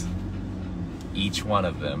goats, each one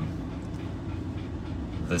of them,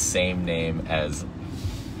 the same name as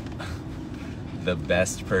the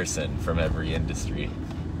best person from every industry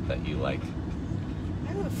that you like.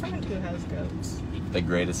 I have a friend who has goats. The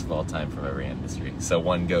greatest of all time from every industry. So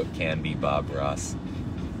one goat can be Bob Ross.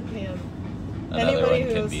 Man. Another one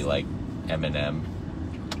can be like Eminem.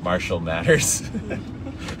 Marshall Matters.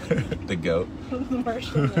 The goat.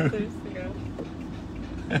 Marshall Mathers, the goat.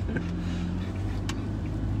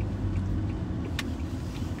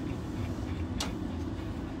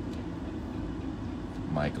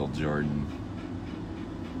 Michael Jordan.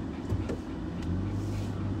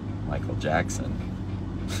 Michael Jackson.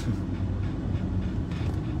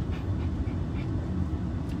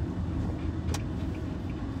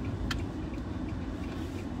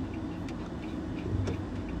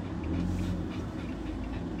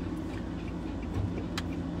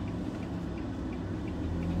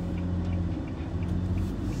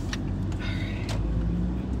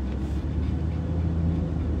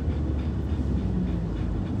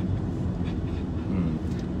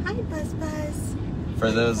 For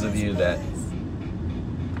those of you that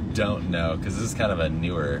don't know, because this is kind of a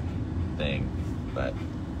newer thing, but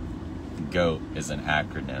GOAT is an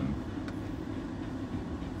acronym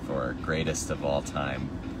for greatest of all time.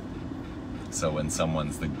 So when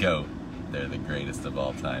someone's the GOAT, they're the greatest of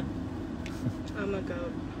all time. I'm a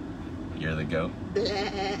goat. You're the GOAT?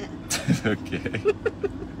 Okay.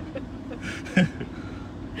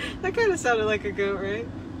 That kind of sounded like a goat, right?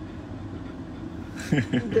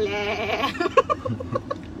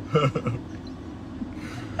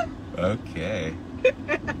 Okay.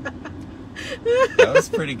 That was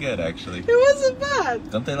pretty good, actually. It wasn't bad.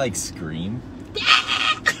 Don't they like scream?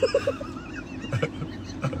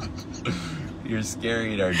 You're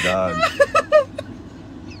scaring our dog.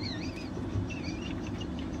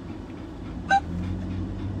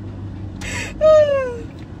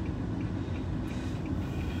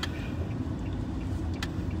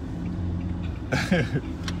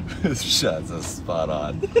 This shot's a spot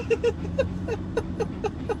on.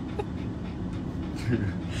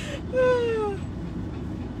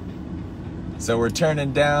 So we're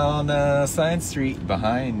turning down Science Street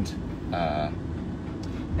behind. Yeah,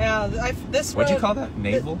 this road. What'd you call that?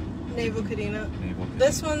 Naval? Naval Kadena. Naval Kadena.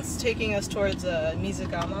 This one's taking us towards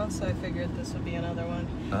Mizugama, so I figured this would be another one.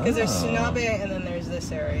 Because there's Tsunabe and then there's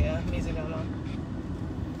this area, Mizugama.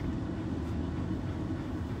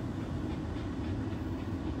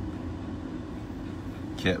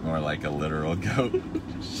 Kit more like a literal goat.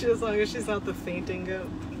 As long as she's not the fainting goat.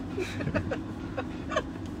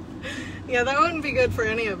 Yeah, that wouldn't be good for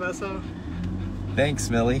any of us, huh?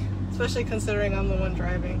 Thanks, Millie. Especially considering I'm the one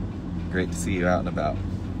driving. Great to see you out and about.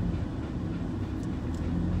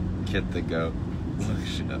 Kit the goat. Look,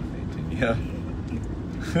 she's not fainting. Yeah.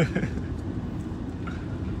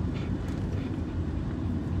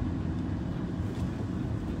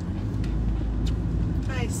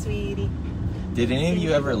 Hi, sweetie. Did any of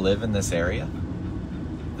you ever live in this area?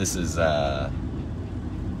 This is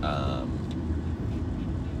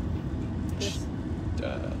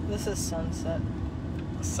This is Sunset.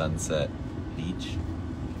 Sunset Beach.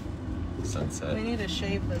 Sunset. We need to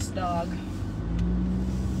shave this dog.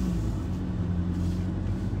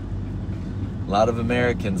 A lot of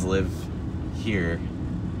Americans live here.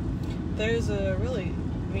 There's a really,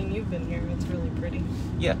 I mean, you've been here, it's really pretty.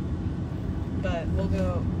 Yeah. But we'll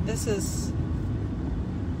go, this is...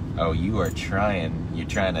 Oh, you're trying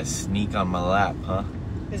to sneak on my lap, huh?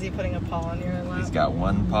 Is he putting a paw on your lap? He's got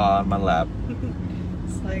one paw on my lap.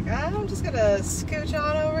 It's like, I'm just gonna scooch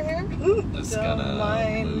on over here. Just Don't gonna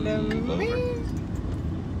mind move me.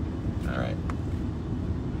 All right.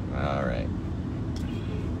 All right.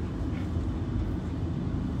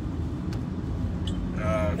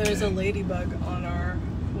 Okay. There's a ladybug on our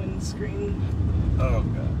windscreen. Oh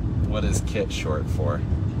god. What is Kit short for?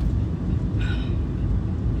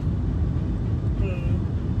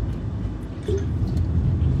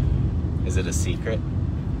 Is it a secret?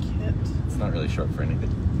 Kit. It's not really short for anything.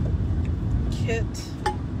 Kit.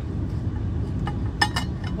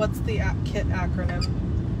 What's the Kit acronym?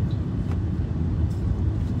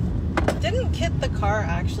 Didn't Kit the car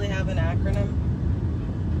actually have an acronym?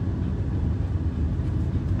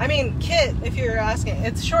 I mean, Kit, if you're asking,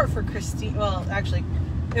 it's short for Christine. Well, actually,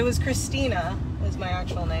 it was Christina is my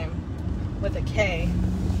actual name with a K.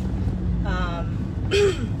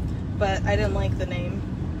 But I didn't like the name.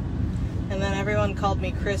 And then everyone called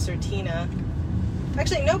me Chris or Tina.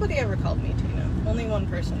 Actually, nobody ever called me Tina. Only one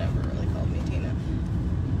person ever really called me Tina.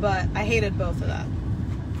 But I hated both of that.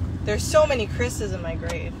 There's so many Chris's in my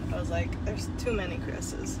grade. I was like, there's too many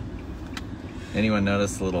Chris's. Anyone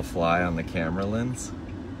notice the little fly on the camera lens?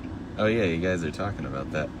 Oh yeah, you guys are talking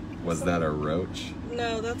about that. Was that a roach?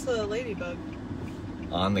 No, that's a ladybug.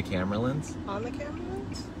 On the camera lens? On the camera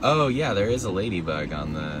lens? Oh yeah, there is a ladybug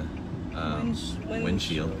on the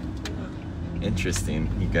windshield. Yeah. Interesting.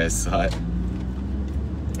 You guys saw it.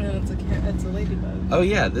 Yeah, it's a ladybug. Oh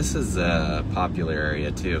yeah, this is a popular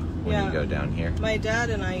area too when you go down here. My dad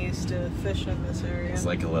and I used to fish in this area. It's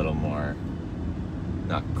like a little more,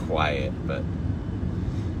 not quiet, but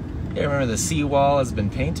yeah. Remember the seawall has been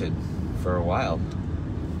painted for a while.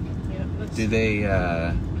 Yeah. Do they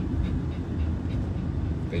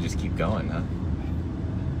just keep going, huh?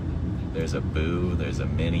 There's a Boo, there's a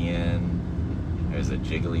Minion, there's a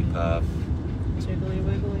Jigglypuff, Jiggly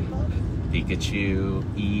Wiggly Puff, Pikachu,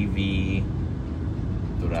 Eevee,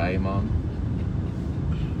 Doraemon.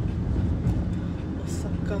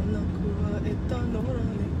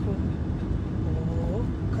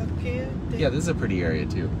 Yeah, this is a pretty area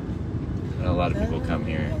too. And a lot of people come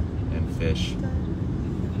here and fish.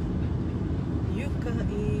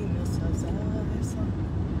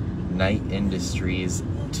 Night Industries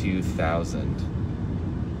 2000.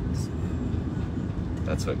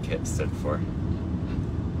 That's what KIT stood for.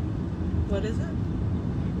 What is it?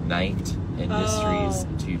 Night Industries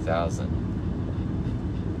 2000.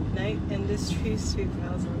 Night Industries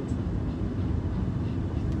 2000.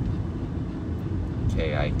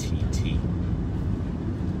 KITT.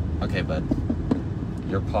 Okay, bud.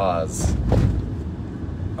 Your paws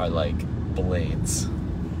are like blades.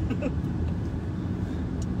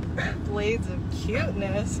 Blades of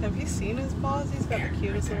cuteness. Have you seen his paws? He's got the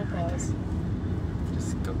cutest little paws.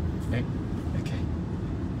 Just go. Hey. Okay.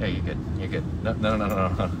 Yeah, you're good. You're good. No.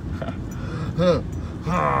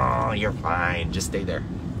 Oh, you're fine. Just stay there.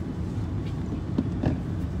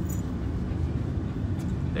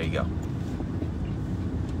 There you go.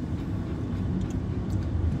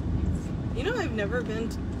 You know, I've never been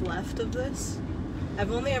left of this.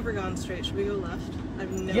 I've only ever gone straight. Should we go left?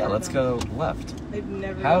 I've never. Yeah, let's go left. I've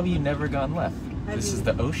never. How have you never gone left? This is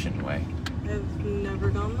the ocean way. I've never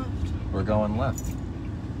gone left. We're going left.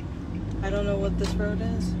 I don't know what this road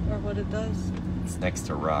is or what it does. It's next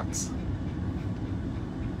to rocks.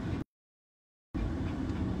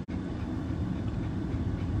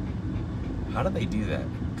 How do they do that?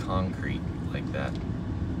 Concrete like that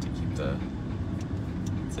to keep the...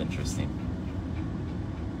 It's interesting.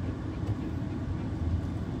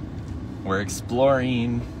 We're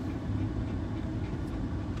exploring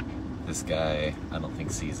this guy, I don't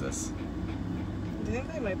think, sees us. Do you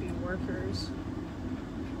think they might be workers?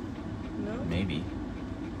 No? Maybe.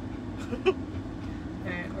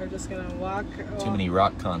 Alright, we're just gonna walk. Too many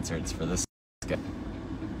rock concerts for this guy.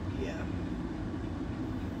 Yeah.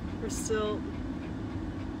 We're still.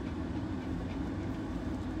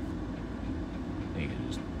 You can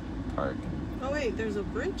just park. Oh wait, there's a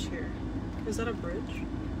bridge here. Is that a bridge?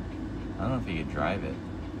 I don't know if you could drive it.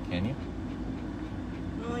 Can you?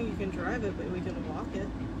 I don't think you can drive it, but we can walk it.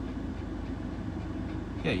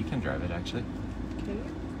 Yeah, you can drive it actually. Can you?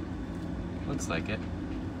 Looks like it.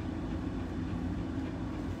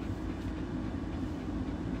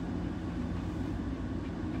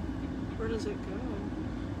 Where does it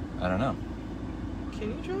go? I don't know.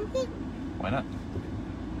 Can you drive it? Why not?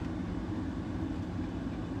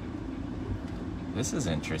 This is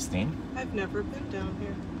interesting. I've never been down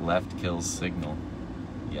here. Left kills signal.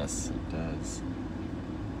 Yes, it does.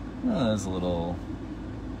 Oh, there's a little...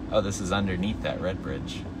 Oh, this is underneath that red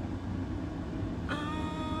bridge. Oh,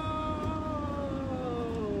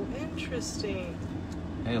 interesting.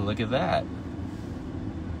 Hey, look at that.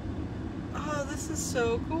 Oh, this is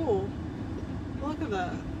so cool. Look at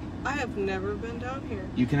that. I have never been down here.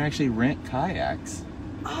 You can actually rent kayaks.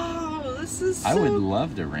 Oh, this is so... I would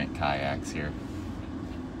love to rent kayaks here.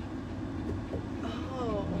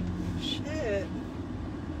 Oh, shit.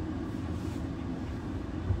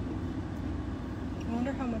 I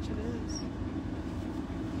wonder how much it is.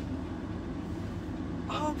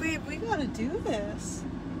 Oh, babe, we gotta do this.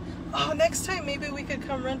 Oh, next time maybe we could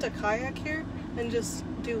come rent a kayak here and just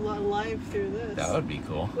do live through this. That would be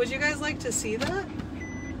cool. Would you guys like to see that?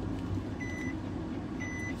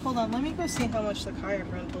 Hold on, let me go see how much the kayak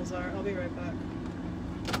rentals are. I'll be right back.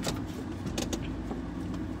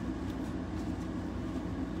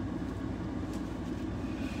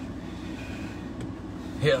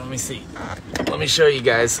 Here, let me see. Let me show you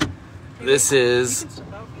guys. This is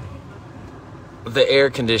the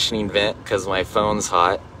air conditioning vent because my phone's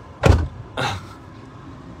hot.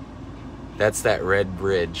 That's that red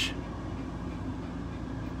bridge.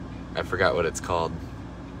 I forgot what it's called.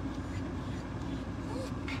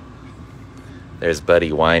 There's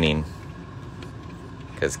Buddy whining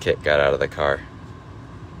because Kit got out of the car.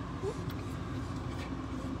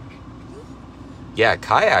 Yeah,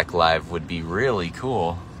 kayak live would be really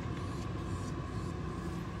cool.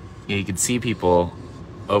 Yeah, you could see people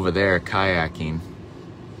over there kayaking.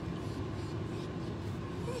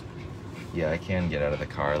 Yeah, I can get out of the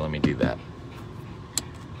car. Let me do that.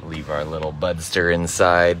 Leave our little Budster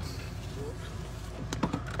inside.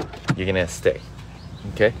 You're gonna stay,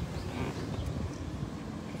 okay?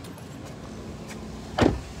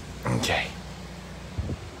 Okay.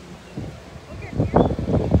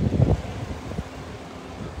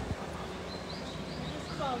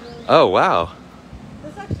 Oh, wow.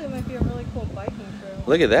 This actually might be a really cool biking trail.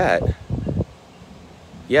 Look at that.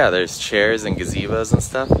 Yeah, there's chairs and gazebos and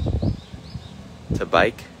stuff to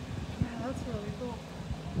bike. Yeah, that's really cool.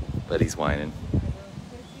 But he's whining.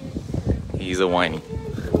 He's a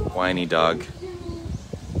whiny dog.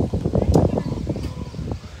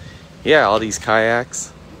 Yeah, all these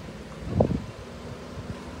kayaks.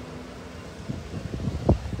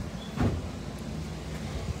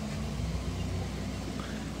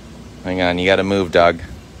 Hang on, you gotta move, dog.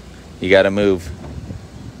 You gotta move.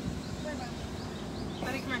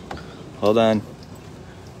 Buddy, come here. Hold on.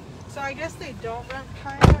 So I guess they don't rent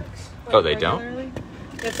kayaks. Like, Oh, they don't? regularly.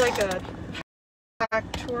 It's like a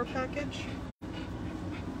kayak tour package.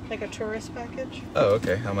 Like a tourist package. Oh,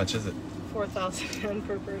 okay. How much is it? 4,000 yen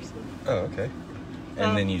per person. Oh, okay.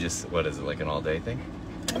 And then you just, what is it, like an all-day thing?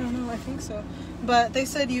 I don't know, I think so. But they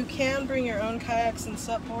said you can bring your own kayaks and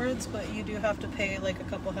supboards, but you do have to pay like a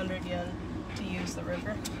couple hundred yen to use the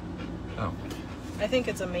river. Oh. I think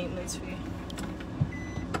it's a maintenance fee.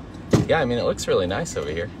 Yeah, I mean, it looks really nice over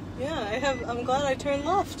here. Yeah, I'm glad I turned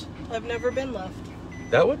left. I've never been left.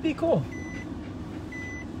 That would be cool.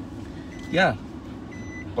 Yeah.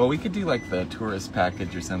 Well, we could do like the tourist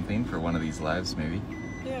package or something for one of these lives, maybe.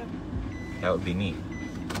 Yeah. That would be neat.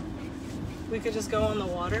 We could just go on the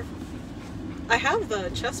water. I have the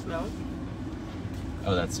chest mount.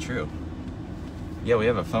 Oh, that's true. Yeah, we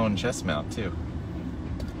have a phone chest mount too.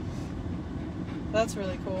 That's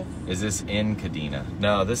really cool. Is this in Kadena?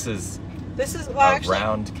 No, this is Well, actually,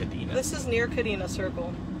 around Kadena. this is near Kadena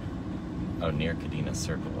Circle. Oh, near Kadena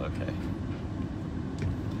Circle, okay.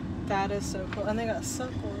 That is so cool. And they got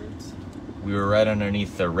supboards. We were right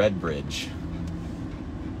underneath the red bridge.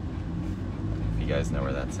 If you guys know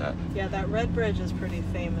where that's at. Yeah, that red bridge is pretty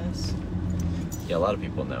famous. Yeah, a lot of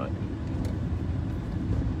people know it.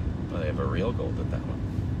 Oh, they have a real gold at that one.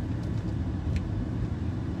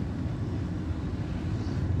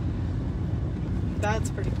 That's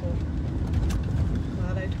pretty cool.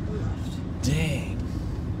 Glad I turned left. Dang.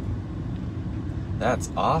 That's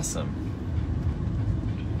awesome.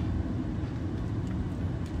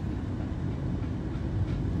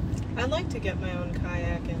 I'd like to get my own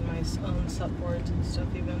kayak and my own supboards and stuff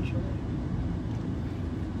eventually.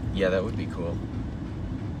 Yeah, that would be cool.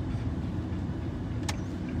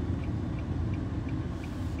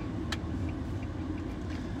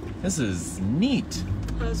 This is neat.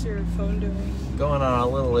 How's your phone doing? Going on a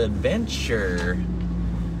little adventure.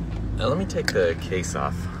 Now let me take the case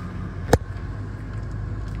off.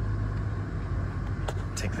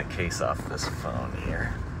 Take the case off this phone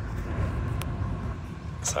here.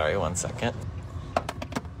 Sorry, 1 second.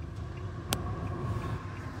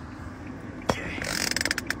 Okay.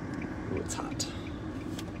 Ooh, it's hot.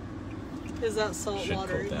 Is that salt Should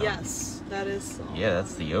water? cool down. Yes, that is salt. Yeah,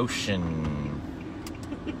 that's the ocean.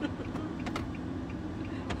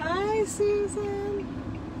 Hi, Susan.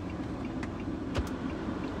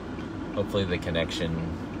 Hopefully the connection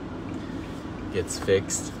gets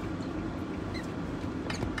fixed.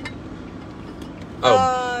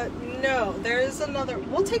 Oh. No, there is another.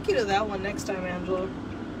 We'll take you to that one next time, Angela.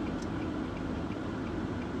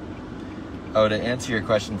 Oh, to answer your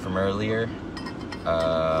question from earlier,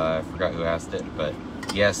 I forgot who asked it, but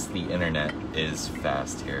yes, the internet is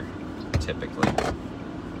fast here, typically.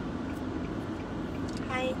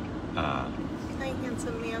 Hi. Uh, Hi,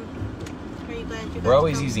 handsome man. Are you glad you got We're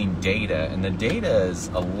always to come? using data, and the data is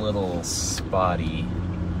a little spotty.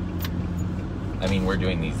 I mean, we're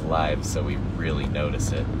doing these live, so we really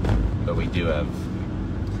notice it. But we do have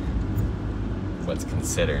what's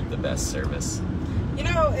considered the best service. You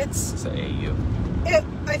know, it's... It's AU.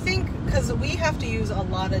 I think because we have to use a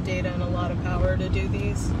lot of data and a lot of power to do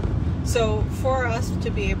these. So for us to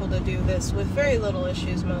be able to do this with very little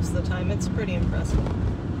issues most of the time, it's pretty impressive.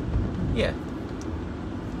 Yeah.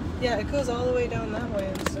 Yeah, it goes all the way down that way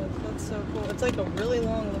and stuff. That's so cool. It's like a really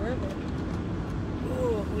long river.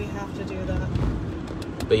 Ooh, we have to do that.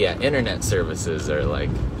 But yeah, internet services are like,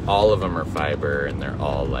 all of them are fiber, and they're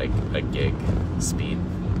all like a gig speed.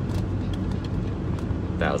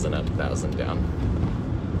 1,000 up, 1,000 down.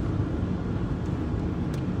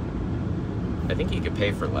 I think you could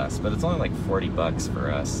pay for less, but it's only like $40 for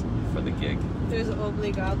us for the gig. There's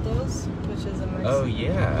Obligados, which is a Mexican. Oh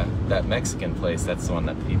yeah, that Mexican place, that's the one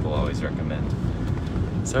that people always recommend.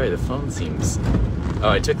 Sorry, the phone seems... Oh,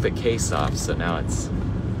 I took the case off, so now it's...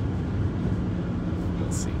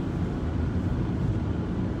 Let's see.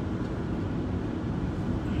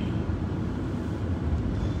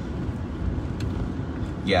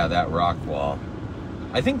 Yeah, that rock wall.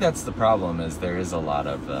 I think that's the problem, is there is a lot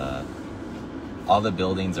of... all the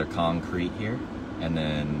buildings are concrete here, and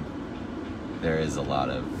then there is a lot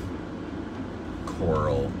of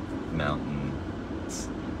coral mountains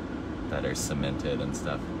that are cemented and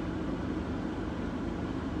stuff.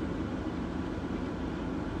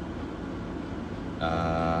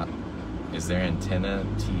 Is there antenna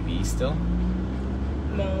TV still?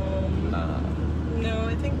 No. No,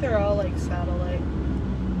 I think they're all like satellite.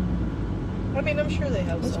 I mean, I'm sure they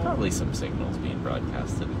have There's some. probably some signals being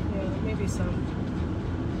broadcasted. Yeah, maybe some.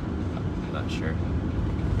 I'm not sure.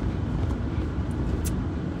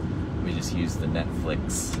 We just use the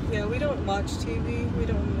Netflix. Yeah, we don't watch TV. We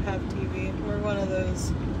don't have TV. We're one of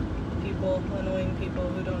those people, annoying people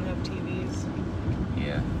who don't have TVs.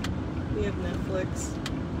 Yeah. We have Netflix.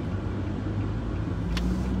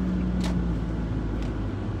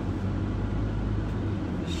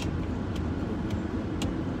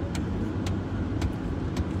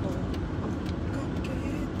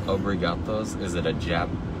 Obrigatos, is it a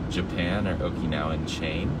Japan or Okinawan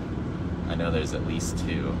chain? I know there's at least 2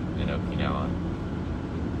 in Okinawa.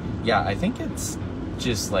 Yeah, I think it's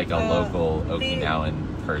just like a local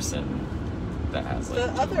Okinawan person that has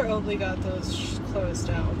like... The other Obligatos closed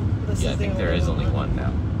down. This Yeah, is I think the there is only only one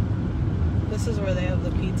now. This is where they have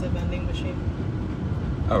the pizza vending machine.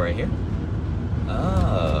 Oh, right here?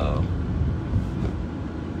 Oh.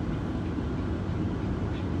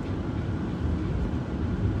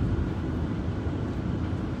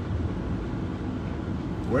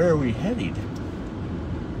 Where are we headed?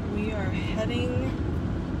 We are heading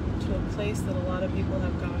to a place that a lot of people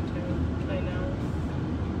have gone to. I know.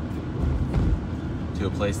 To a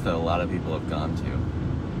place that a lot of people have gone to.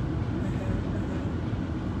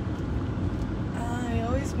 I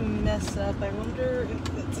always mess up. I wonder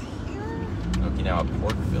if it's here. Okinawa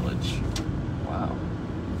Port Village. Wow.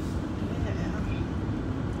 Yeah.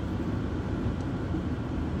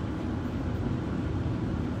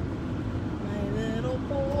 My little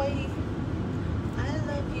boy, I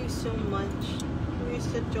love you so much. You're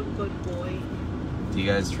such a good boy. Do you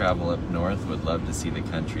guys travel up north? Would love to see the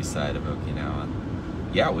countryside of Okinawa.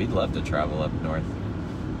 Yeah, we'd love to travel up north.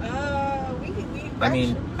 I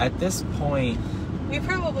mean, at this point, we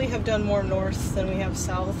probably have done more norths than we have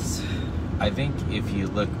souths. I think if you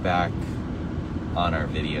look back on our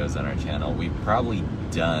videos on our channel, we've probably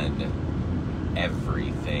done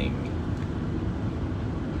everything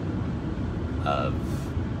of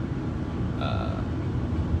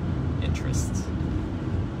interest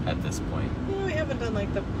at this point. Yeah, we haven't done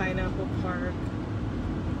like the pineapple park.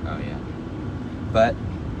 Oh yeah. But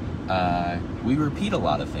we repeat a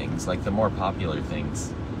lot of things, like the more popular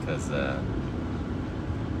things, because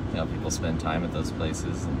you know, people spend time at those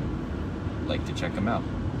places and like to check them out.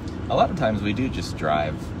 A lot of times we do just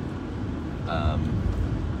drive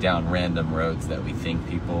down random roads that we think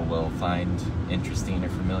people will find interesting or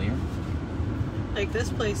familiar. Like this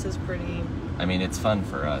place is pretty... I mean, it's fun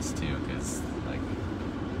for us too, because like...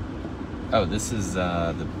 Oh, this is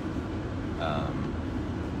the...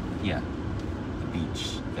 yeah, the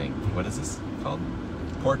beach thing. What is this called?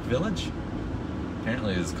 Pork Village?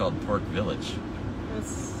 Apparently it's called Pork Village.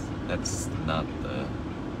 That's not the...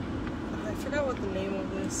 I forgot what the name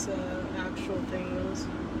of this actual thing was.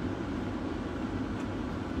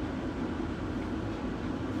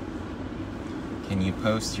 Can you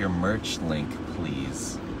post your merch link,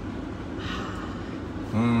 please?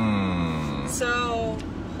 So,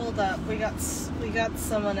 hold up. We got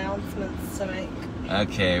some announcements to make.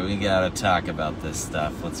 Okay, we gotta talk about this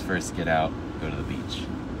stuff. Let's first go to the beach.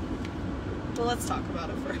 Well, let's talk about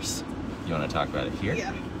it first. You want to talk about it here?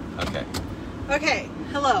 Yeah. Okay. Okay.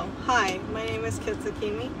 Hello. Hi. My name is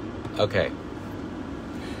Zakimi. Okay.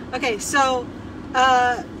 Okay. So,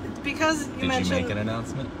 because you mentioned... Did you make an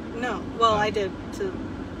announcement? No. Well, I did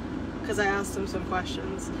because I asked him some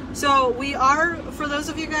questions. So we are, for those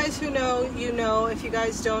of you guys who know, you know. If you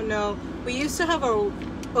guys don't know, we used to have a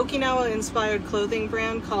Okinawa-inspired clothing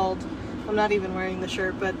brand called, I'm not even wearing the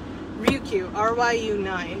shirt, but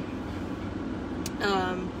Ryu9.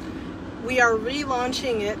 We are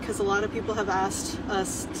relaunching it because a lot of people have asked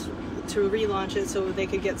us to relaunch it so they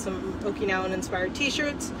could get some Okinawan-inspired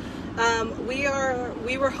t-shirts. We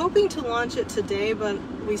were hoping to launch it today, but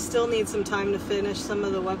we still need some time to finish some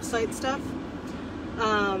of the website stuff.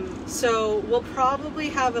 So we'll probably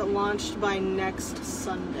have it launched by next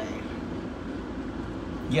Sunday.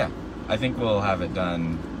 Yeah, I think we'll have it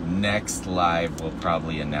done next live. We'll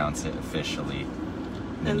probably announce it officially,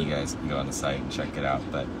 and then you guys can go on the site and check it out.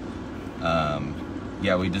 But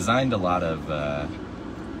yeah, we designed a lot of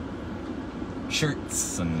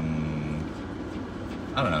shirts and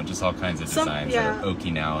I don't know, just all kinds of designs that are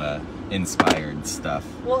Okinawa-inspired stuff.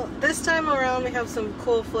 Well, this time around we have some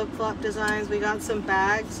cool flip-flop designs. We got some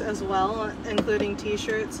bags as well, including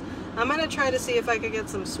t-shirts. I'm going to try to see if I could get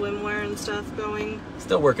some swimwear and stuff going.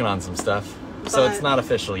 Still working on some stuff. So it's not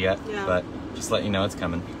official yet, but just let you know it's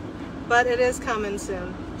coming. But it is coming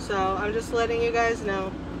soon. So I'm just letting you guys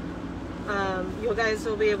know. You guys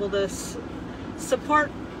will be able to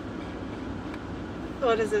support...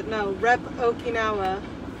 What is it? No, Rep Okinawa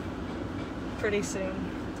pretty soon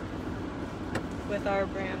with our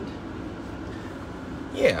brand.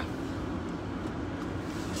 Yeah.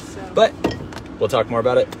 So. But we'll talk more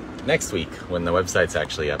about it next week when the website's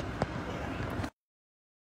actually up.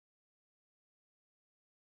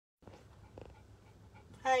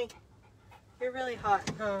 Hi. You're really hot.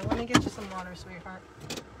 Let me get you some water, sweetheart.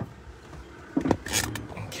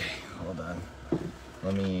 Okay, hold on.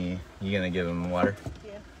 You gonna give him water?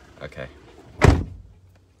 Yeah. Okay.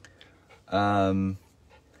 And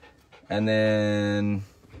then...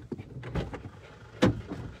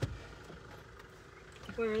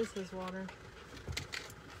 Where is his water?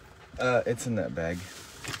 It's in that bag.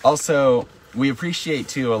 Also, we appreciate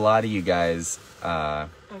too, a lot of you guys, Oh,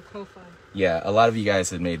 Ko-Fi. Yeah, a lot of you guys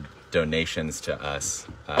have made donations to us,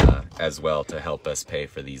 as well, to help us pay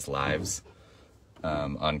for these lives,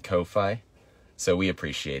 on Ko-Fi. So we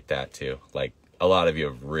appreciate that too. Like, a lot of you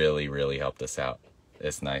have really, really helped us out.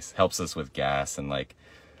 It's nice. Helps us with gas, and like,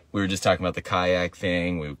 we were just talking about the kayak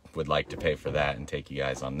thing. We would like to pay for that and take you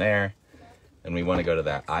guys on there. And we want to go to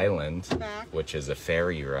that island, which is a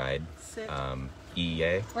ferry ride.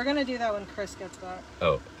 Ie. We're going to do that when Chris gets back.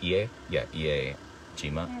 Oh, Ie? Yeah, Ie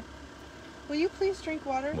Jima. Yeah. Will you please drink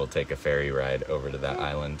water? We'll take a ferry ride over to that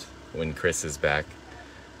island when Chris is back.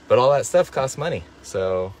 But all that stuff costs money,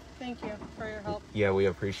 so... Thank you for your help. Yeah, we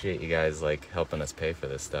appreciate you guys, like, helping us pay for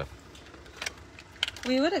this stuff.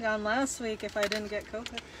 We would have gone last week if I didn't get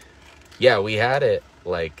COVID. Yeah, we had it,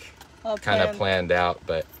 like, kind of planned out,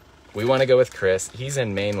 but we want to go with Chris. He's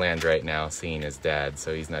in mainland right now seeing his dad,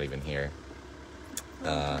 so he's not even here.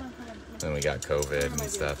 Then we got COVID and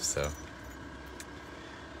stuff, so.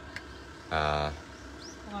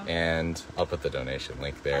 And I'll put the donation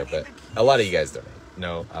link there, but a lot of you guys donate.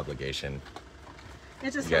 No obligation.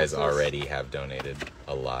 It just You guys helps us. already have donated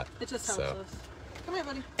a lot. It just helps us. Come here,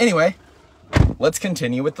 buddy. Anyway, let's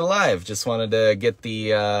continue with the live. Just wanted to get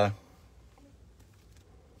the, I'll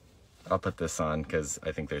put this on because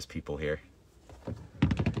I think there's people here.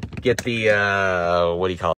 Get the, what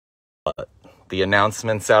do you call it? The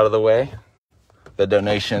announcements out of the way. The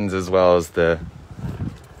donations as well as the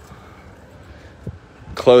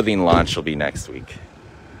clothing launch will be next week.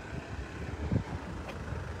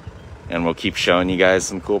 And we'll keep showing you guys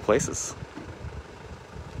some cool places.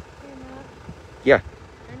 Hey, Matt. Yeah.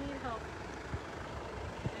 I need help.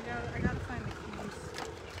 I gotta find the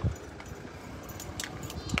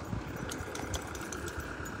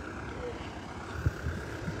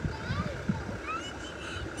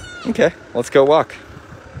keys. Okay, let's go walk.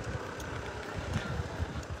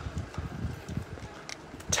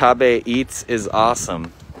 Tabe Eats is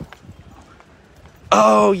awesome.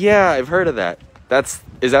 Oh yeah, I've heard of that.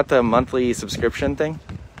 Is that the monthly subscription thing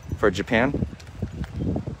for Japan?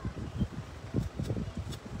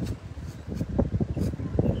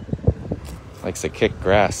 Likes to kick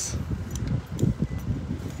grass.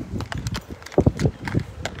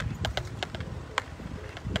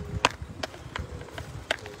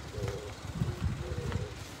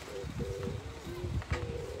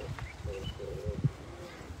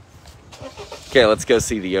 Okay, let's go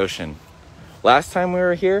see the ocean. Last time we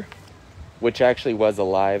were here, which actually was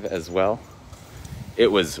alive as well, it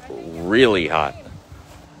was really hot.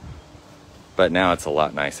 But now it's a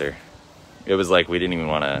lot nicer. It was like we didn't even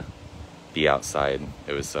want to be outside.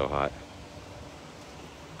 It was so hot.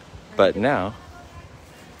 But now,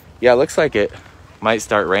 yeah, it looks like it might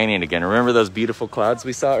start raining again. Remember those beautiful clouds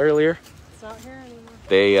we saw earlier? It's not here anymore.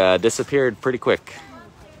 They disappeared pretty quick.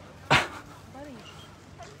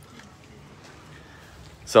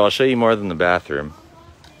 So I'll show you more than the bathroom.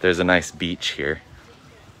 There's a nice beach here.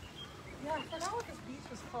 Yeah, I forgot what this beach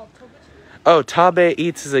was called. Oh, Tabe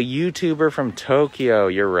Eats is a YouTuber from Tokyo.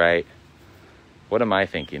 You're right. What am I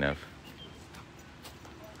thinking of?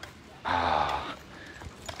 Ah,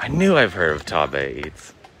 I knew I've heard of Tabe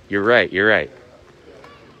Eats. You're right, you're right.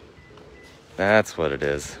 That's what it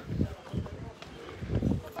is.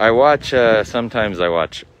 I watch, sometimes I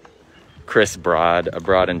watch Chris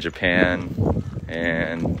Abroad in Japan,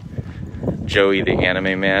 and Joey the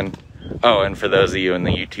Anime Man. Oh, and for those of you in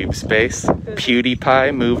the YouTube space,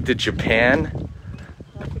 PewDiePie moved to Japan.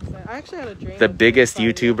 That's exciting. I actually had a dream. The biggest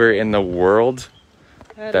YouTuber in the world.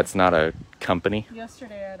 That's not a company.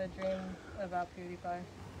 Yesterday I had a dream about PewDiePie.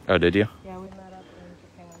 Oh, did you? Yeah, we met up in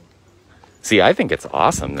Japan. See, I think it's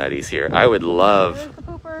awesome that he's here. I would love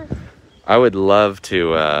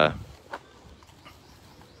to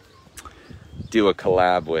do a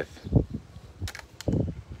collab with,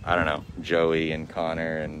 I don't know, Joey and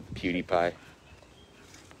Connor and PewDiePie.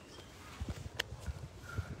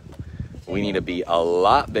 We need to be a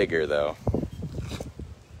lot bigger though.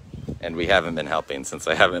 And we haven't been helping since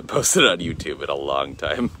I haven't posted on YouTube in a long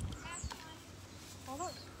time. Hold on.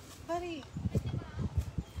 Buddy.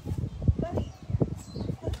 Buddy.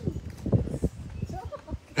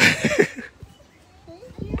 Thank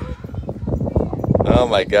you. Oh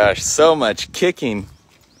my gosh, so much kicking.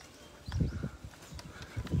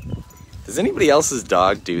 Does anybody else's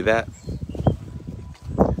dog do that?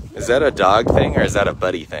 Is that a dog thing or is that a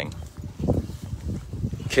buddy thing?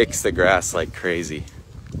 Kicks the grass like crazy.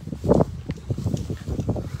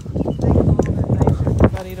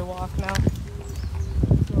 Buddy to walk now.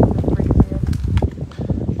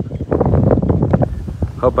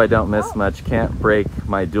 Hope I don't miss much. Can't break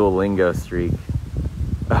my Duolingo streak.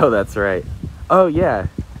 Oh, that's right. Oh, yeah.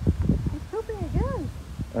 He's pooping again.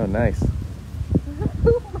 Oh, nice.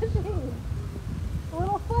 Poop machine. A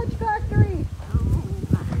little fudge factory.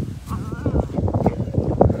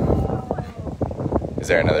 Is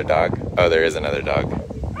there another dog? Oh, there is another dog.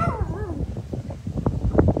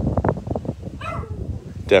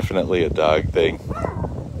 Definitely a dog thing.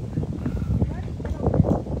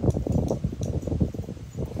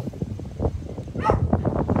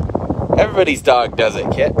 Everybody's dog does it,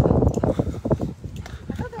 Kit. I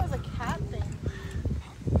thought that was a cat thing.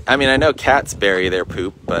 I mean, I know cats bury their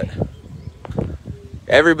poop, but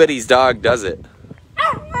everybody's dog does it,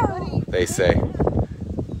 they say.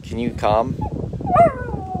 Can you calm?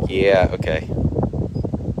 Yeah, okay. Dude,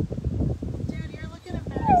 you're looking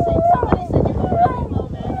embarrassing. Somebody said you were really low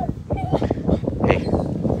mannered. Hey.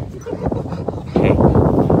 Hey.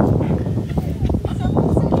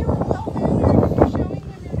 Someone said you were low mannered and you're showing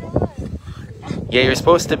them your dog. Yeah, you're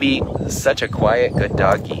supposed to be such a quiet, good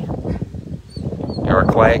doggy. You're a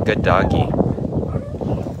quiet, good doggy.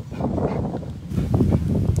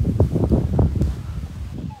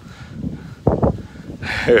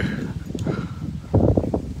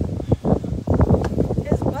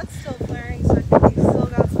 His butt's still flaring, so I think he's still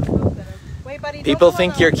got some poop in him. Wait, buddy, People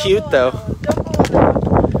think you're cute, though. Don't go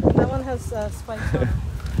on that. That one has spikes on it.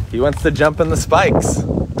 He wants to jump in the spikes.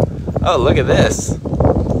 Oh, look at this.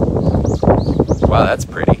 Wow, that's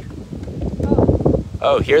pretty.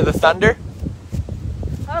 Oh, hear the thunder?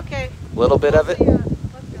 Okay. A little bit of it? Let's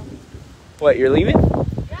go. What, you're leaving?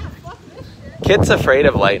 Yeah, fuck this shit. Kit's afraid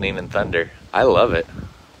of lightning and thunder. I love it.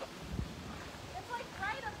 It's like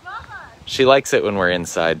right above us. She likes it when we're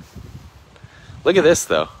inside. Look at this,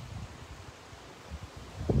 though.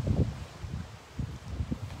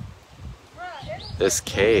 This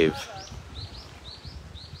cave.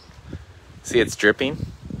 See, it's dripping.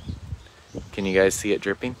 Can you guys see it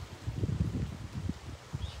dripping?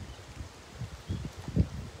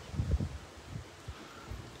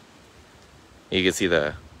 You can see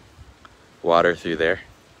the water through there.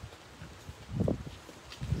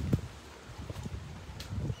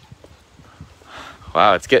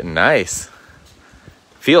 Wow, it's getting nice.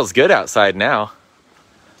 Feels good outside now.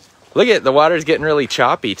 Look at the water's getting really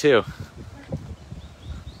choppy too.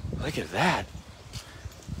 Look at that.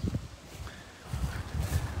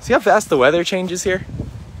 See how fast the weather changes here?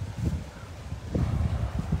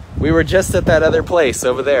 We were just at that other place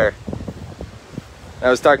over there. I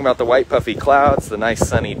was talking about the white puffy clouds, the nice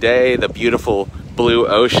sunny day, the beautiful blue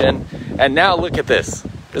ocean. And now look at this.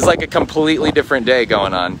 It's like a completely different day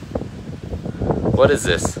going on. What is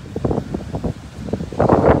this?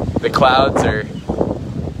 The clouds are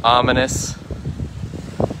ominous.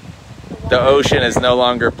 The ocean is no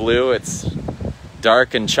longer blue, it's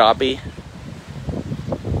dark and choppy.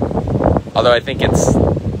 Although I think it's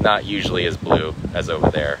not usually as blue as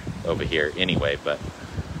over here anyway, but.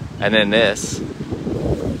 And then this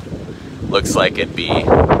looks like it'd be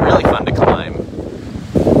really fun to climb.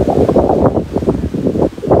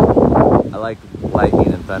 I like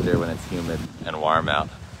lightning and thunder when it's humid and warm out,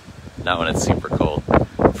 not when it's super cold.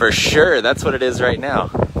 For sure, that's what it is right now.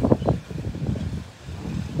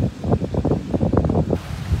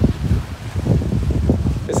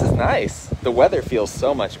 This is nice. The weather feels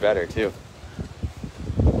so much better too.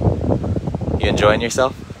 You enjoying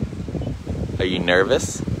yourself? Are you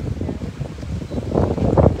nervous?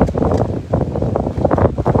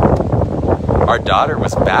 Our daughter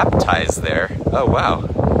was baptized there. Oh wow.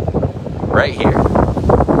 Right here.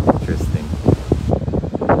 Interesting.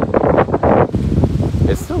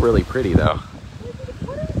 It's still really pretty though.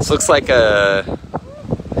 This looks like a,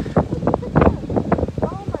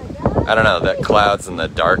 I don't know, that clouds in the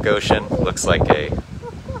dark ocean looks like a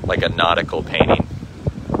nautical painting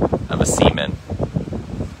of a seaman.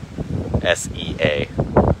 S-E-A.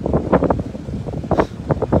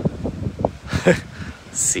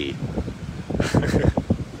 Sea.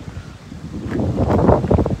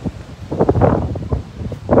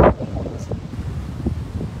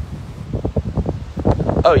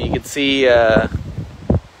 Oh, you can see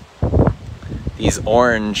these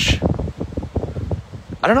orange,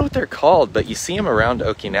 I don't know what they're called, but you see them around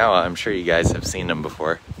Okinawa. I'm sure you guys have seen them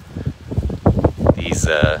before. These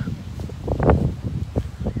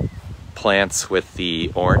plants with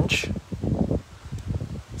the orange.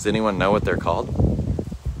 Does anyone know what they're called?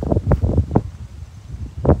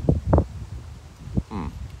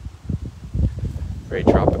 Very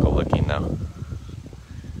tropical looking though.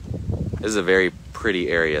 This is a very pretty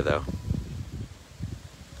area though.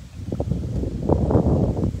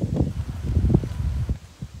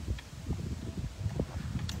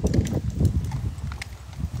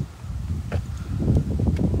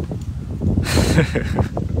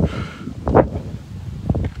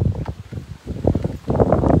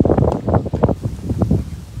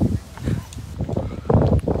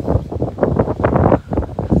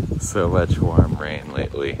 So much warm rain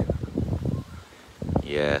lately.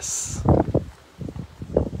 Yes.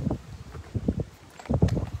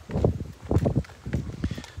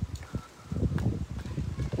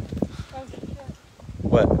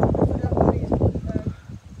 What?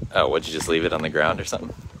 Oh, would you just leave it on the ground or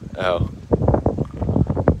something? Oh.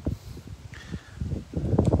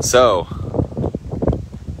 So.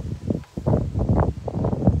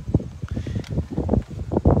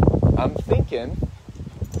 I'm thinking.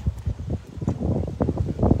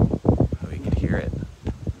 Oh, you can hear it.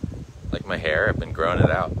 Like my hair, I've been growing it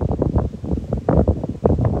out.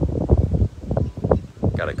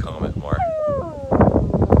 Gotta comb it more.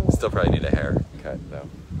 Still probably need a haircut though.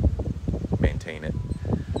 Maintain it.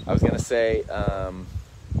 I was gonna say,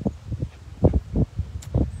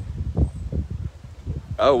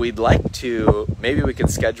 oh, we'd like to, maybe we could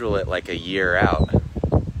schedule it like a year out,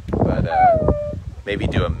 but maybe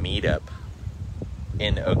do a meetup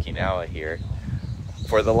in Okinawa here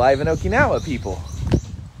for the Live in Okinawa people,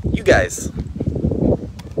 you guys.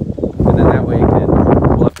 And then that way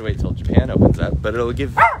we'll have to wait till Japan opens up, but it'll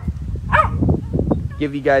give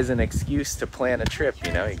you guys an excuse to plan a trip,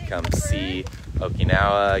 you know. You can come see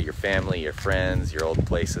Okinawa, your family, your friends, your old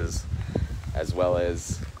places, as well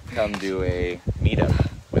as come do a meetup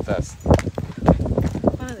with us.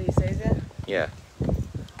 One of these days, yeah. Yeah.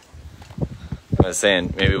 I was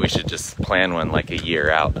saying maybe we should just plan one like a year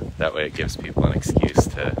out. That way it gives people an excuse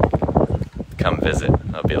to come visit.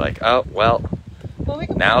 They'll be like, oh, well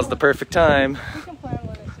now's the perfect time. We can plan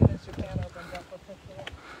one as soon as Japan opens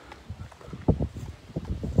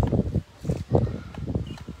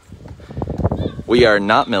up. We are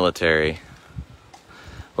not military,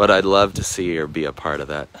 but I'd love to see or be a part of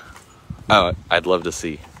that. Oh, I'd love to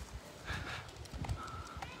see.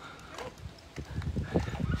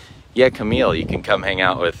 Yeah, Camille, you can come hang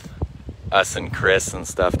out with us and Chris and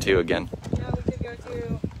stuff too again. Yeah, we could go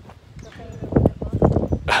to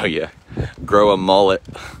Oh yeah, grow a mullet,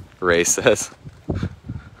 Ray says.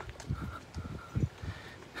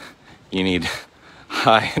 You need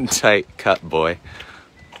high and tight cut, boy.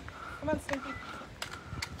 Come on, Stinky.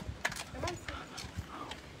 Come on, Stinky.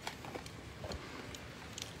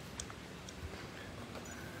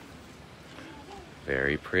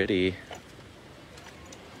 Very pretty.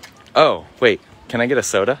 Oh, wait, can I get a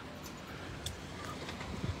soda?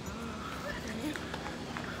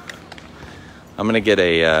 I'm gonna get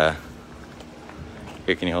a,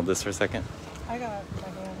 here, can you hold this for a second? I got my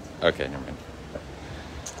hands. Okay, never mind.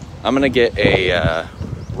 I'm gonna get a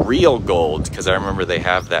real gold, because I remember they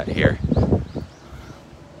have that here.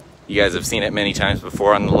 You guys have seen it many times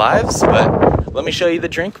before on the lives, but let me show you the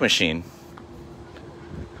drink machine.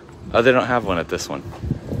 Oh, they don't have one at this one.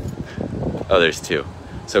 Oh, there's two.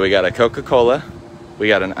 So we got a Coca-Cola, we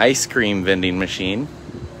got an ice cream vending machine.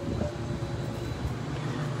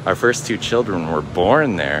 Our first two children were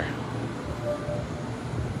born there.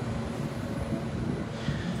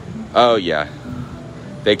 Oh yeah,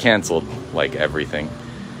 they canceled like everything.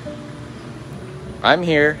 I'm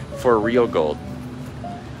here for real gold.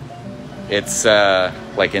 It's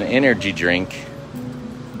like an energy drink.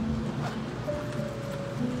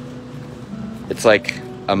 It's like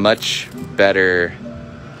a much better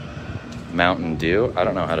Mountain Dew. I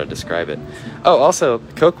don't know how to describe it. Oh, also,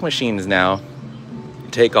 Coke machines now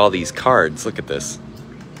take all these cards. Look at this.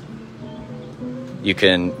 You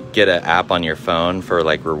can get an app on your phone for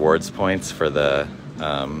like rewards points for the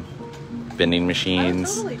vending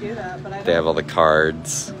machines. I totally do that, but they have all the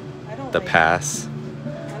cards, the pass.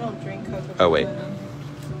 I don't drink Coca-Cola. Oh, wait.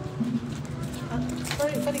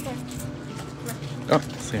 Buddy, come. Oh,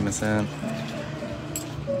 same as that.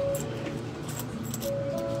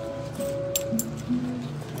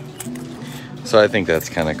 So I think that's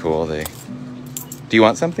kind of cool. Do you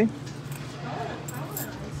want something?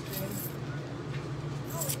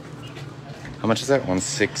 How much is that?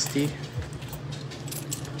 160?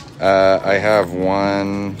 I have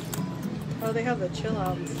one. Oh, they have the chill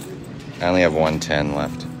out. I only have 110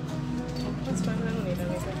 left. That's fine. I don't need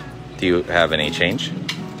anything. Do you have any change?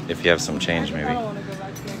 If you have some change, maybe. I don't want to go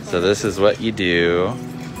back to my phone. So this is what you do.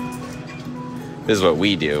 This is what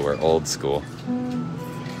we do. We're old school.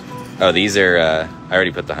 Oh, these are, I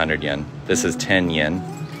already put the 100 yen. This is 10 yen.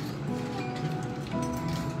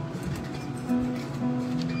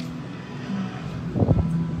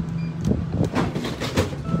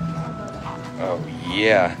 Oh,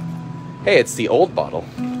 yeah. Hey, it's the old bottle.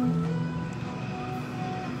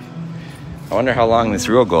 I wonder how long this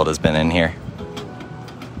real gold has been in here.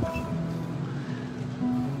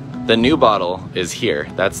 The new bottle is here.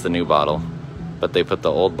 That's the new bottle. But they put the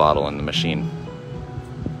old bottle in the machine.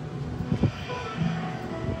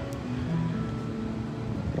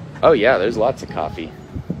 Oh yeah, there's lots of coffee.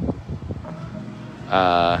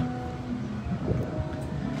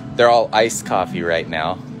 They're all iced coffee right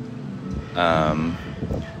now.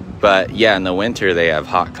 But yeah, in the winter they have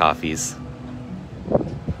hot coffees.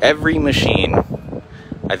 Every machine,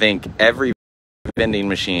 I think every vending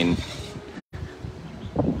machine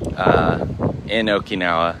in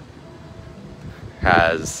Okinawa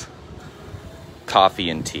has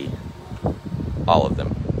coffee and tea. All of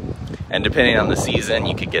them. And depending on the season,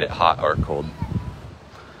 you could get it hot or cold.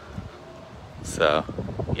 So,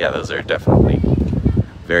 yeah, those are definitely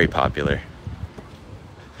very popular.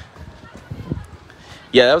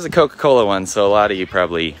 Yeah, that was a Coca-Cola one, so a lot of you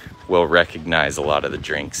probably will recognize a lot of the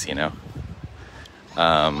drinks, you know.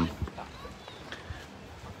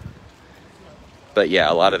 But yeah,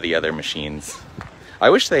 a lot of the other machines. I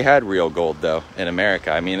wish they had real gold though in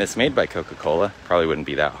America. I mean, it's made by Coca-Cola. Probably wouldn't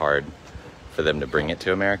be that hard for them to bring it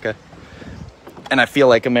to America. And I feel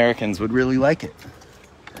like Americans would really like it.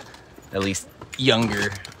 At least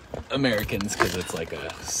younger Americans, because it's like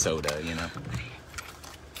a soda, you know.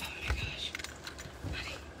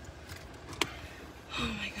 Oh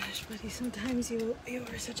my gosh, buddy, sometimes you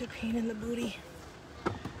are such a pain in the booty.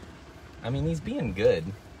 I mean, he's being good.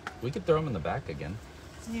 We could throw him in the back again.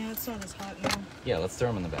 Yeah, it's not as hot now. Yeah, let's throw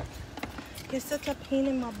him in the back. You're such a pain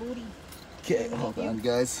in my booty. Okay, hold on,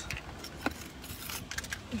 guys.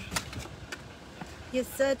 You're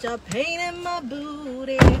such a pain in my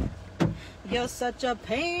booty. You're such a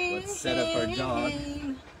pain. Let's set up our dog.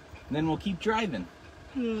 And then we'll keep driving.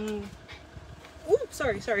 Ooh,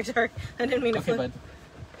 sorry. I didn't mean to flip. Bud.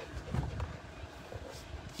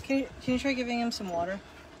 Can you try giving him some water?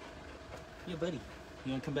 Yeah, buddy.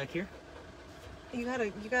 You want to come back here? You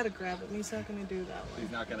gotta grab him. He's not gonna do that way.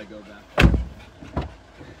 He's not gonna go back.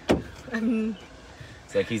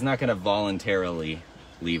 It's like he's not gonna voluntarily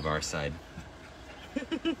leave our side.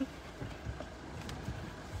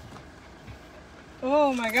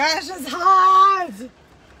 Oh my gosh, it's hot!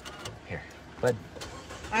 Here, bud.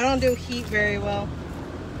 I don't do heat very well.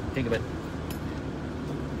 Take a bit.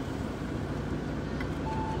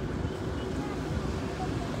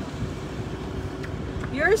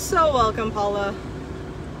 You're so welcome, Paula.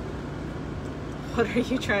 What are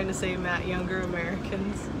you trying to say, Matt? Younger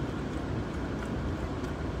Americans?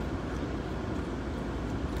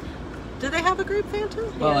 Do they have a grape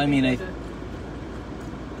Fanta? Well, Yeah, I mean, they do.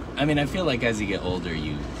 I feel like as you get older,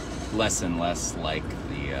 you less and less like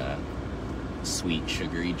the sweet,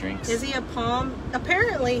 sugary drinks. Is he a palm?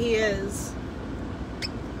 Apparently he is.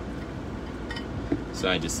 So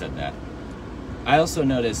I just said that. I also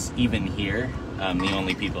notice even here, the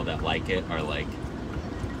only people that like it are like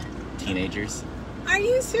teenagers. Are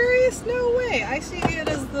you serious? No way. I see it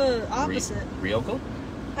as the opposite. Ryoko?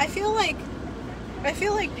 I feel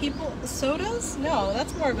like people sodas? No,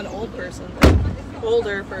 that's more of an old person thing.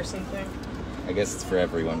 Older person thing. I guess it's for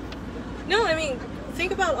everyone. No, I mean,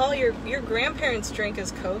 think about all your grandparents drink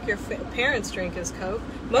is Coke, your parents drink is Coke.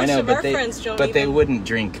 Most of our friends don't but even... they wouldn't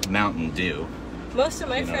drink Mountain Dew. Most of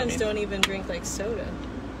my You know what I friends mean? don't even drink like soda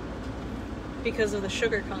because of the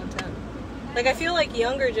sugar content. Like I feel like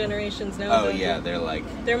younger generations now. Oh yeah,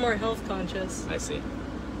 they're more health conscious. I see.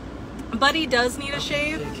 Buddy does need a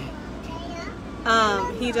shave.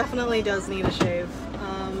 He definitely does need a shave.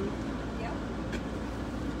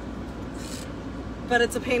 But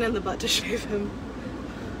it's a pain in the butt to shave him.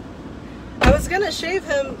 I was gonna shave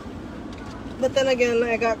him, but then again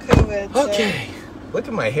I got COVID. So. Okay. Look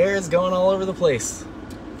at my hair is going all over the place.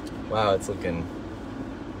 Wow, it's looking...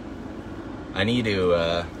 I need to,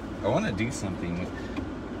 I want to do something with...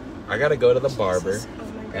 I gotta go to the barber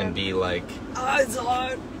and be like... Oh, it's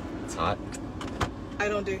hot. It's hot. I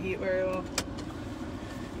don't do heat very well.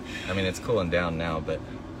 I mean, it's cooling down now, but...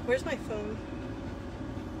 Where's my phone?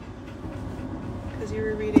 Because you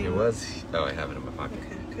were reading... It was... Oh, I have it in my pocket.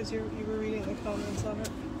 Okay, because you were reading the comments on it.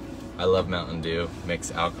 I love Mountain Dew. Mix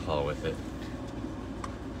alcohol with it.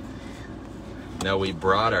 No, we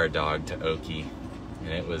brought our dog to Oki,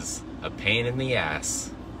 and it was a pain in the ass.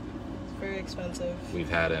 It's very expensive. We've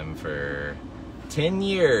had him for 10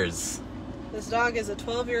 years. This dog is a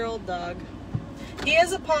 12-year-old dog. He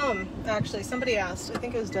is a Pom, actually. Somebody asked. I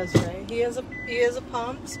think it was Desiree. He is a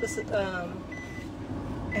Pom,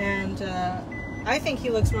 and I think he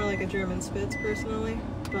looks more like a German Spitz personally,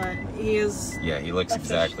 but he is. Yeah, he looks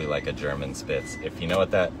exactly like a German Spitz. If you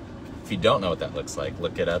don't know what that looks like,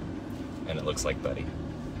 look it up, and it looks like Buddy.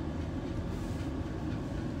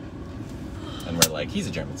 And we're like, he's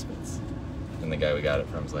a German Spitz. And the guy we got it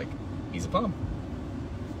from is like, he's a Pom.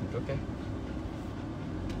 Like, okay.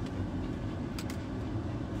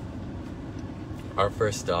 Our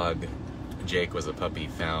first dog, Jake, was a puppy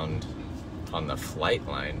found on the flight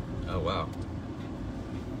line. Oh, wow.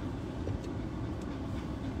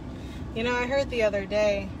 You know, I heard the other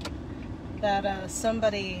day that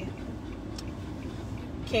somebody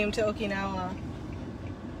came to Okinawa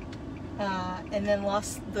and then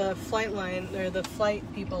lost the flight line, or the flight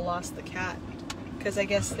people lost the cat because I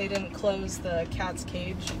guess they didn't close the cat's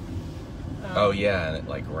cage. Oh yeah, and it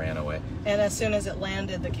like ran away. And as soon as it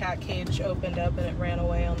landed, the cat cage opened up and it ran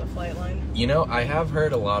away on the flight line. You know, I have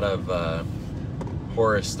heard a lot of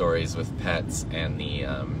horror stories with pets and the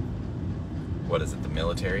what is it, the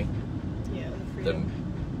military? Yeah, the freedom.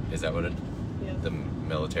 Is that what it? Yeah. The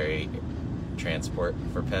military transport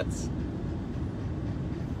for pets.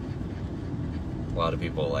 A lot of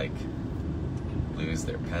people like lose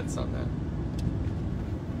their pets on that.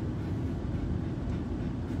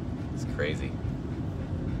 It's crazy.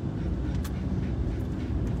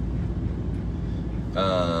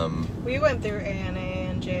 We went through ANA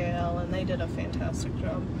and JL, and they did a fantastic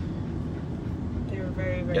job. They were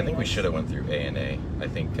very, very Yeah, I think we should have went through ANA. I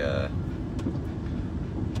think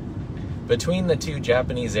between the two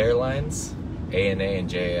Japanese airlines, ANA and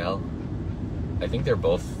JL, I think they're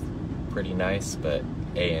both pretty nice, but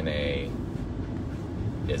ANA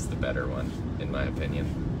is the better one, in my opinion.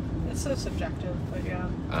 It's so subjective, but yeah.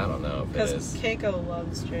 I don't know if it is. Because Keiko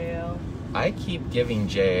loves JL. I keep giving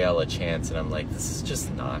JL a chance, and I'm like, this is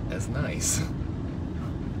just not as nice.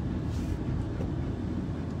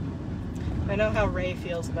 I know how Ray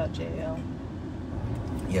feels about JL.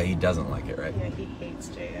 Yeah, he doesn't like it, right? Yeah, he hates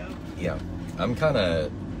JL. Yeah. I'm kind of...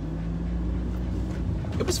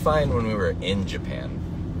 It was fine when we were in Japan.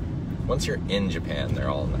 Once you're in Japan, they're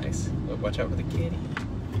all nice. But watch out for the kitty.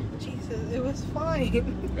 Jesus, it was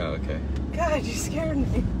fine. Oh, okay. God, you scared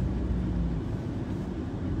me.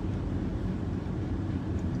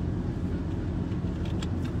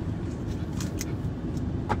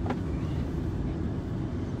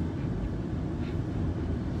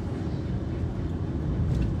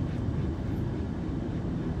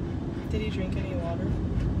 Did he drink any water?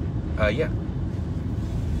 Yeah.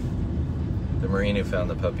 The Marine who found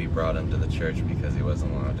the puppy brought him to the church because he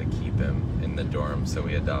wasn't allowed to keep him in the dorm, so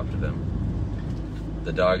we adopted him.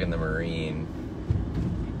 The dog and the Marine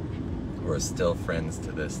were still friends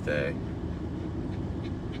to this day.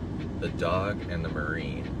 The dog and the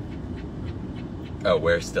Marine. Oh,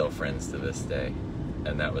 we're still friends to this day.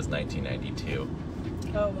 And that was 1992.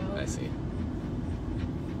 Oh, wow. I see.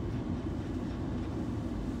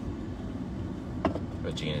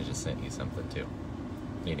 But Gina just sent you something too.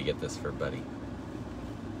 Need to get this for Buddy.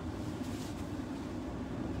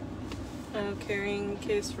 Oh, carrying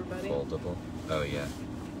case for Buddy. Foldable. Oh yeah.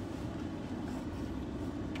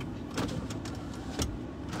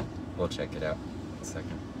 We'll check it out in a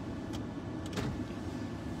second.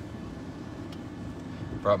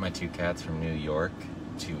 Brought my two cats from New York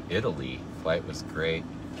to Italy. Flight was great.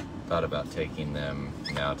 Thought about taking them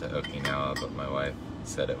now to Okinawa, but my wife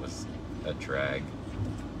said it was a drag.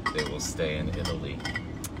 They will stay in Italy.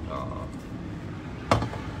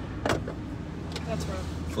 That's rough.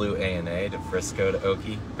 Flew ANA to Frisco to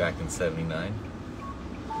Oki back in '79.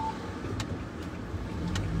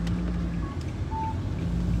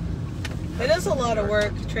 It is a lot of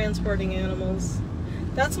work transporting animals.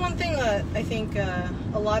 That's one thing that I think a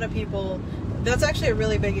lot of people, that's actually a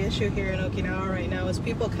really big issue here in Okinawa right now, is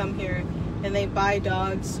people come here and they buy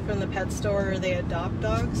dogs from the pet store or they adopt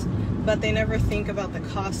dogs, but they never think about the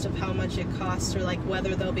cost of how much it costs or like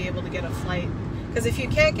whether they'll be able to get a flight. Because if you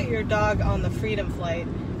can't get your dog on the Freedom flight,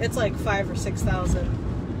 it's like $5,000 or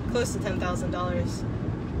 $6,000, close to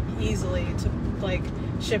 $10,000 easily to like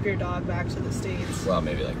ship your dog back to the States. Well,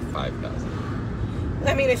 maybe like 5,000.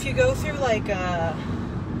 I mean, if you go through like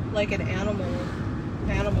an animal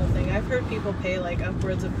thing, I've heard people pay like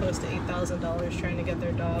upwards of close to $8,000 trying to get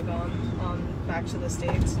their dog on back to the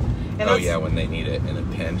States. And oh yeah, when they need it in a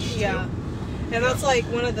pinch. Yeah, too. And that's like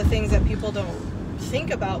one of the things that people don't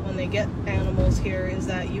think about when they get animals here is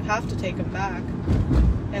that you have to take them back.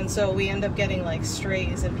 And so we end up getting like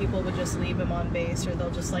strays, and people would just leave them on base, or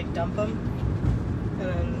they'll just like dump them. And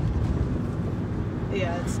then,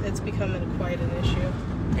 yeah, it's becoming quite an issue.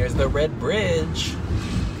 Here's the Red Bridge.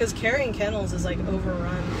 Because carrying kennels is like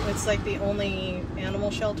overrun. It's like the only animal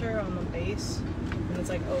shelter on the base, and it's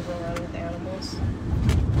like overrun with animals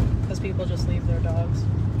because people just leave their dogs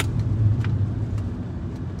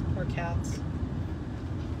or cats.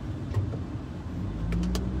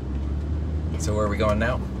 So where are we going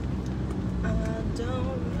now? I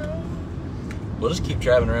don't know. We'll just keep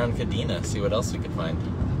driving around Kadena, see what else we can find.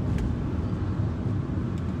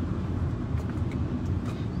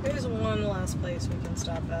 There's one last place we can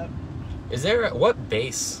stop at. Is there what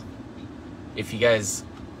base? If you guys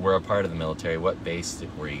were a part of the military, what base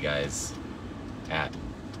were you guys at?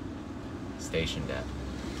 Stationed at?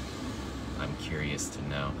 I'm curious to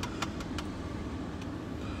know.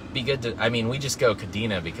 Be good to, I mean, we just go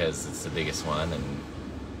Kadena because it's the biggest one, and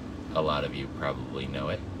a lot of you probably know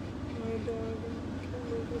it. My dog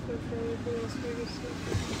can't live with her for anything else we just see.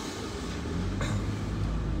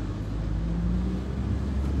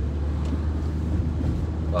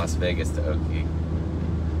 Las Vegas to Oki.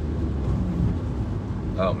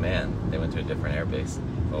 Oh man, they went to a different air base.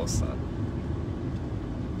 Ulsan.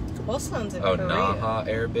 Ulsan's in Oh, Korea. Naha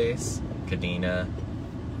Air Base, Kadena.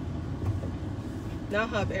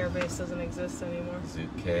 Nahab Air Base doesn't exist anymore.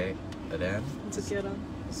 Zukedan? Zukedan.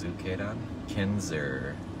 Zukedan?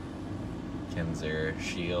 Kinzer,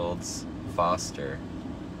 Shields, Foster.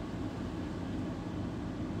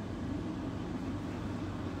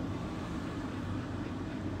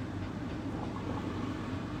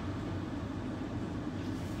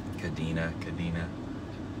 Kadena.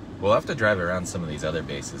 We'll have to drive around some of these other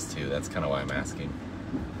bases too. That's kind of why I'm asking.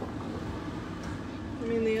 I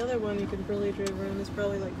mean, the other one you could really drive around is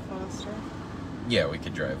probably like Foster. Yeah, we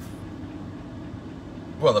could drive.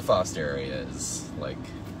 Well, the Foster area is like,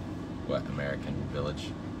 what, American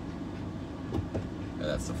Village? Oh,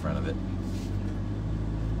 that's the front of it.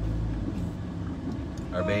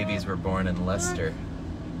 Our babies were born in Leicester.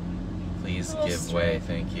 Please give way,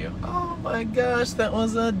 thank you. Oh my gosh, that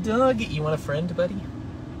was a doggy. You want a friend, buddy?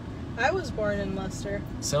 I was born in Leicester.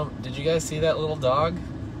 So, did you guys see that little dog?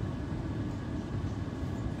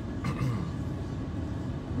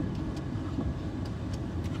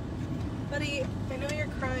 Buddy, I know you're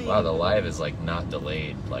crying. Wow, the live is like not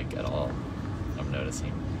delayed like at all. I'm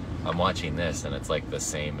noticing. I'm watching this and it's like the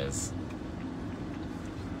same as.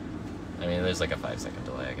 I mean, there's like a 5-second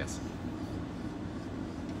delay, I guess.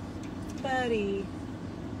 Buddy,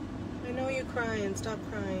 I know you're crying. Stop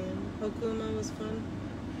crying. Okuma was fun.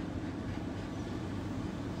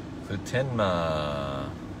 Futenma,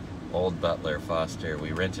 Old Butler, Foster.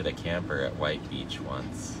 We rented a camper at White Beach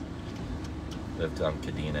once. Lived on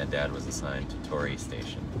Kadena. Dad was assigned to Torii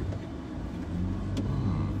Station.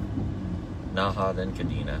 Naha, then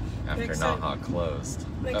Kadena, after Naha closed.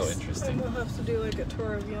 Oh, interesting. We'll have to do like a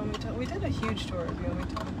tour of Yomitan. We did a huge tour of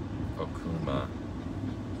Yomitan. Okuma.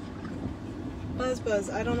 Buzz,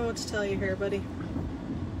 I don't know what to tell you here, buddy.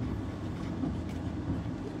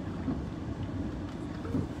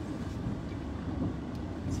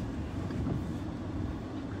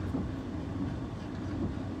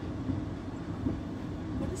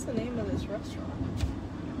 What is the name of this restaurant?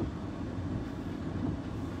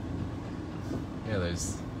 Yeah,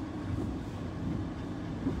 there's...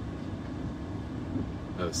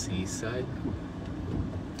 Oh, Seaside?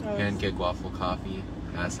 Oh, Pancake waffle coffee,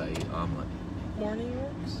 acai omelet. Morning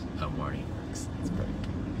Works? Oh, Morning Works. That's great.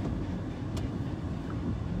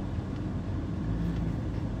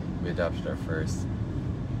 We adopted our first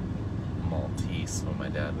Maltese when my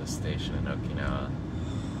dad was stationed in Okinawa.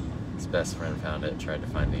 His best friend found it, tried to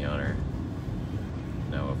find the owner.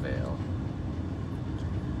 No avail.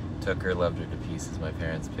 Took her, loved her to pieces. My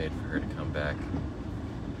parents paid for her to come back.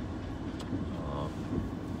 Aw.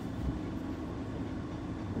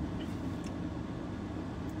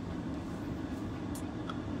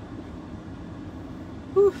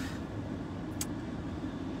 Whew.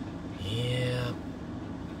 Yeah.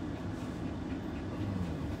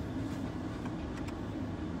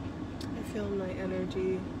 I feel my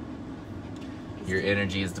energy. Your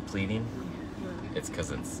energy is depleting? It's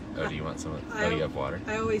because it's... Oh, do you want some of... Oh, you have water?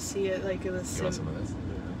 I always see it like in the Sim. You want some of this?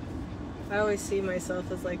 I always see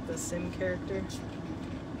myself as like the Sim character.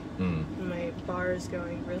 Hmm. My bar is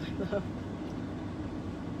going really low.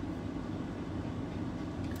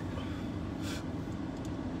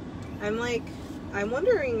 I'm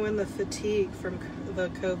wondering when the fatigue from the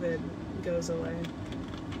COVID goes away.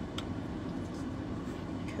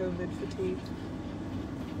 COVID fatigue.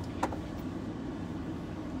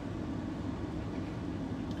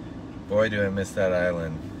 Boy, do I miss that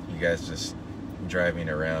island. You guys just driving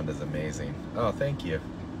around is amazing. Oh, thank you.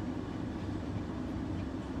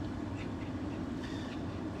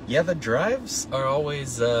 Yeah, the drives are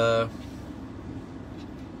always, a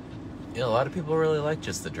lot of people really like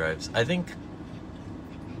just the drives. I think,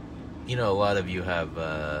 a lot of you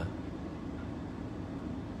have,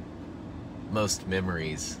 most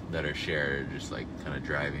memories that are shared are just like kind of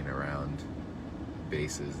driving around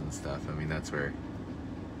bases and stuff. I mean, that's where...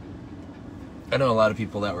 I know a lot of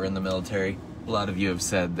people that were in the military. A lot of you have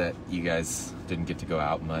said that you guys didn't get to go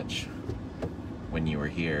out much when you were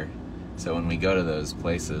here. So when we go to those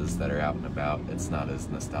places that are out and about, it's not as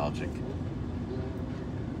nostalgic.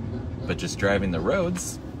 But just driving the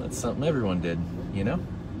roads, that's something everyone did,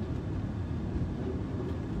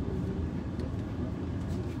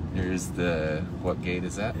 Here's the... What gate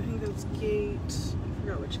is that? I think that's gate... I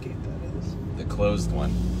forgot which gate that is. The closed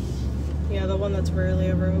one. Yeah, the one that's rarely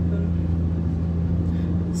ever open.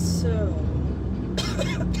 So...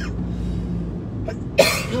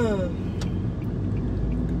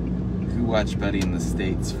 Who watched Buddy in the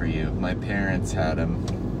States for you? My parents had him.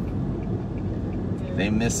 Yeah. They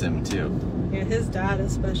miss him too. Yeah, his dad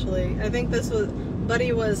especially. I think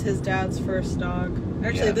Buddy was his dad's first dog.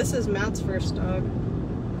 Actually, Yeah. This is Matt's first dog.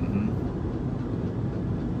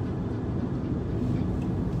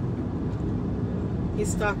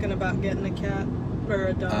 He's talking about getting a cat or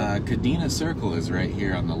a dog. Kadena Circle is right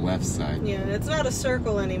here on the left side. Yeah, it's not a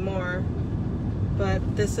circle anymore,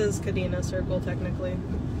 but this is Kadena Circle technically.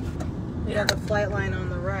 We got the flight line on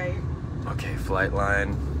the right. Okay, flight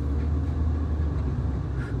line.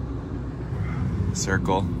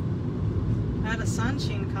 Circle. I had a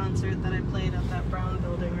Sanshin concert that I played at that brown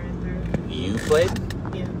building right there. You played?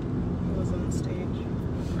 Yeah, I was on stage.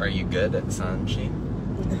 Are you good at Sanshin?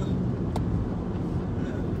 No.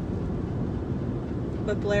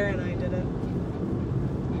 But Blair and I did it.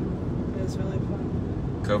 It was really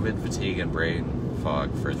fun. COVID fatigue and brain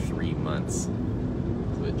fog for 3 months.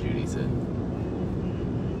 That's what Judy said.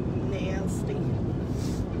 Nasty.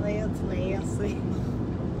 That's nasty.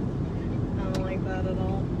 I don't like that at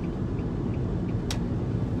all.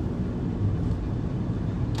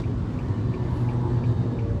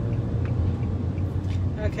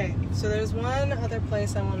 Okay, so there's one other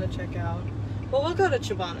place I want to check out. Well, we'll go to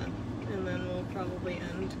Chibana, and then we'll probably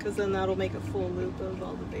end, because then that'll make a full loop of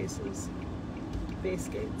all the bases. Base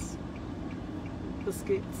gates.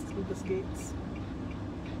 Biscuits.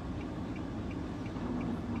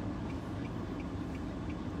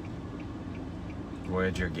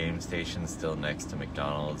 Voyager game station still next to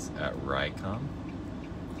McDonald's at Rycom.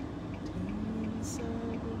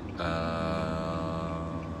 I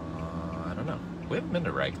don't know. We haven't been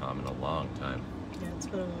to Rycom in a long time. Yeah, it's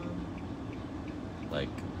been a while. Like,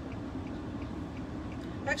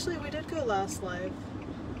 actually, we did go last live.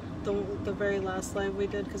 The very last live we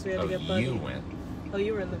did, because we had to get Buddy. You went. Oh,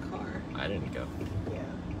 you were in the car. I didn't go. Yeah.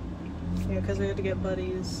 Yeah, because we had to get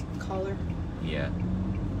Buddy's collar. Yeah.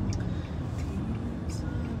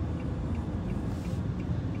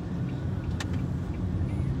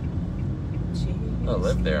 Oh,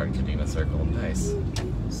 live there on Kadena Circle. Nice.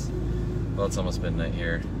 Well, it's almost midnight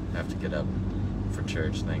here. Have to get up for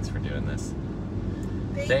church. Thanks for doing this.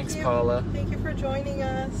 Thanks, you. Paula. Thank you for joining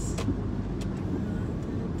us.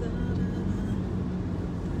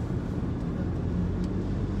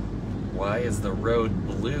 Why is the road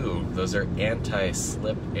blue? Those are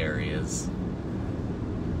anti-slip areas.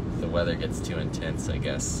 If the weather gets too intense, I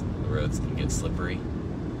guess the roads can get slippery.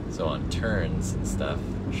 So on turns and stuff,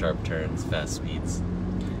 sharp turns, fast speeds.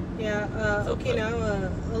 Yeah,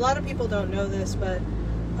 Okinawa. A lot of people don't know this, but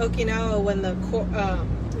Okinawa, when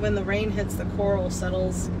the rain hits, the coral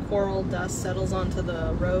dust settles onto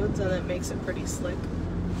the roads, and it makes it pretty slick.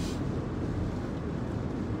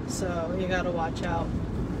 So you gotta watch out.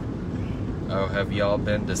 Oh, have y'all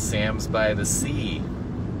been to Sam's by the Sea?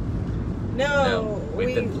 No,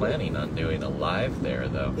 we've been planning on doing a live there,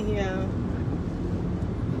 though. Yeah.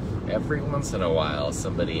 Every once in a while,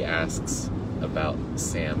 somebody asks about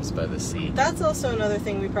Sam's by the Sea. That's also another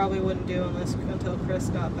thing we probably wouldn't do until Chris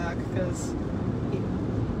got back, because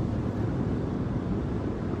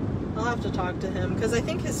I'll have to talk to him, because I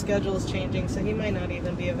think his schedule is changing, so he might not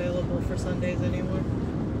even be available for Sundays anymore.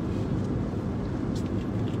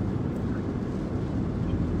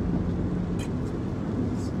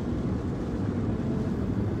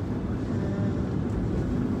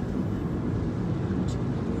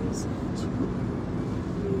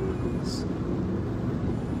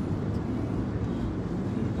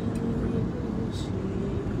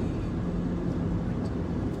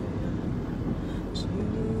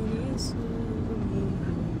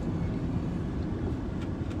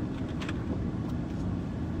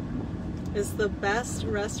 Is the best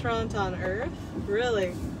restaurant on earth?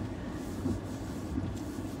 Really?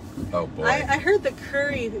 Oh boy. I heard the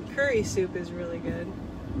curry soup is really good.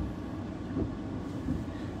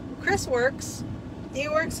 Chris works. He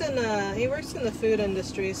works in the food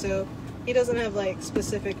industry, so he doesn't have like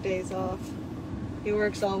specific days off. He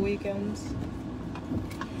works all weekends.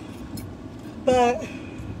 But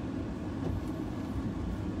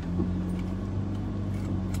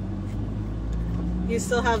you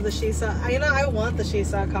still have the Shisa. I want the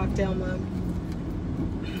Shisa cocktail mug.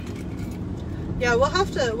 Yeah,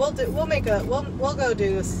 we'll go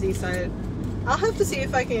do a Seaside. I'll have to see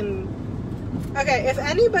if I can. Okay, if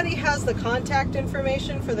anybody has the contact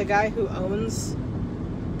information for the guy who owns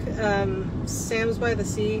Sam's by the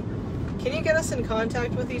Sea, can you get us in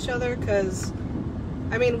contact with each other? Because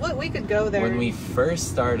we could go there. When we first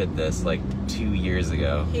started this, like 2 years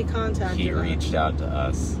ago, he reached out to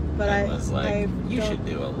us. But I was like, you should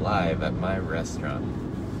do a live at my restaurant.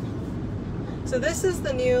 So this is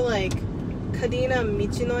the new like Kadena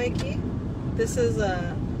Michinoeki. This is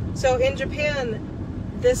so in Japan,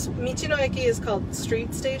 this Michinoeki is called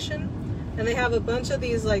Street Station, and they have a bunch of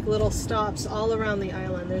these like little stops all around the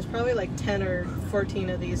island. There's probably like 10 or 14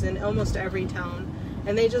 of these in almost every town,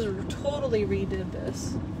 and they just totally redid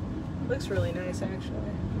this. Looks really nice,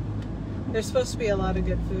 actually. There's supposed to be a lot of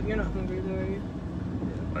good food. You're not hungry, though, are you?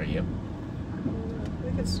 Are you?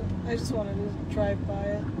 We could. I just wanted to drive by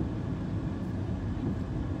it.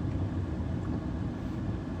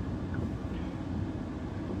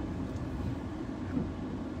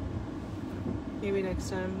 Maybe next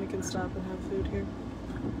time we can stop and have food here.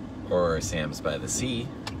 Or Sam's by the Sea.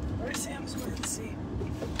 Or Sam's by the Sea.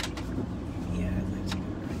 Yeah, I'd like to go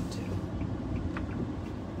right too.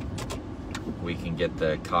 We can get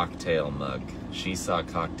the cocktail mug. Seesaw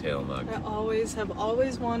cocktail mug. I have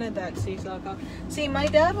always wanted that seesaw cocktail. See, my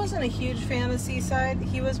dad wasn't a huge fan of Seaside.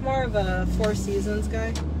 He was more of a Four Seasons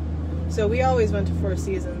guy. So we always went to Four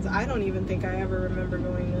Seasons. I don't even think I ever remember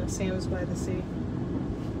going to Sam's by the Sea.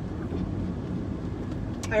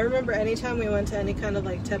 I remember anytime we went to any kind of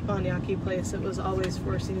like teppanyaki place, it was always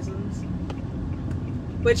Four Seasons.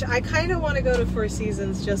 Which I kind of want to go to Four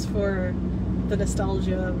Seasons just for the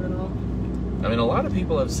nostalgia of it all. I mean, a lot of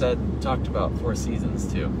people have talked about Four Seasons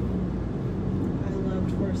too. I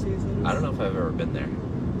loved Four Seasons. I don't know if I've ever been there.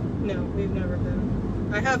 No, we've never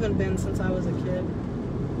been. I haven't been since I was a kid.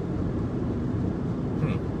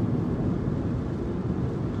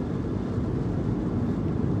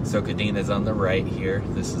 So Kadena's on the right here.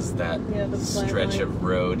 This is that the stretch line. of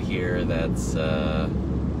road here that's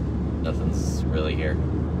nothing's really here.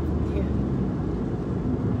 Yeah.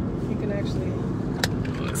 You can actually.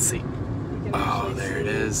 Let's see. You can Oh, actually there it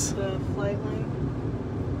see is. The flight line.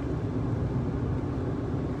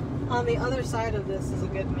 On the other side of this is a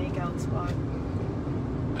good makeout spot.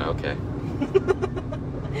 Okay.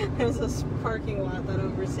 There's a parking lot that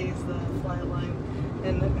oversees the flight line,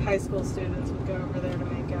 and the high school students would go over there to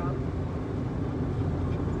make out.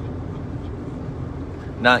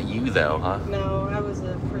 Not you though, huh? No, I was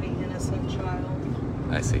a pretty innocent child.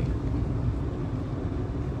 I see.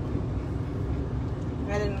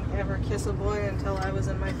 I didn't ever kiss a boy until I was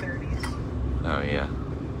in my 30s. Oh yeah.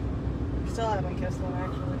 Still haven't kissed one,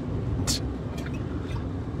 actually.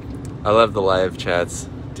 I love the live chats.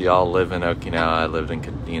 Do y'all live in Okinawa? I lived in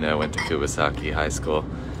Kadena, went to Kuwasaki High School.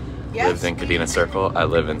 Yes, Lived in Kadena Circle. I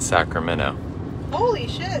live in Sacramento. Holy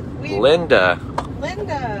shit. Linda,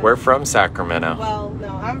 Linda. we're from Sacramento. Well, no,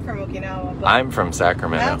 I'm from Okinawa. But I'm from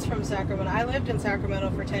Sacramento. Matt's from Sacramento. I lived in Sacramento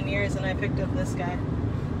for 10 years, and I picked up this guy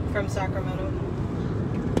from Sacramento.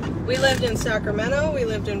 We lived in Sacramento, we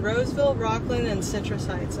lived in Roseville, Rockland, and Citrus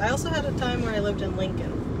Heights. I also had a time where I lived in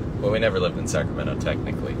Lincoln. Well, we never lived in Sacramento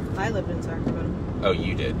technically. I lived in Sacramento. Oh,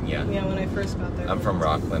 you did, yeah. Yeah, when I first got there. I'm from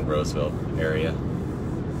Rockland, Roseville area.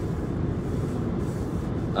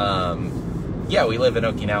 Yeah, we live in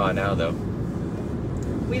Okinawa now, though.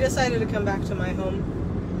 We decided to come back to my home.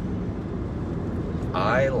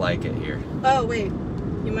 I like it here. Oh, wait.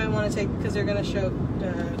 You might want to take, because they're going to show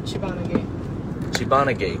Chibana Gate.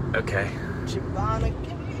 Chibana Gate, okay. Chibana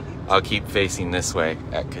Gate. I'll keep facing this way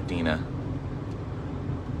at Kadena.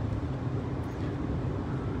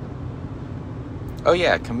 Oh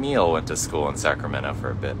yeah, Camille went to school in Sacramento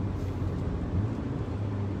for a bit.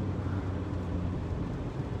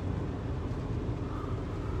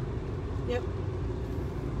 Yep.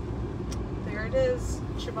 There it is.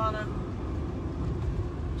 Chibana.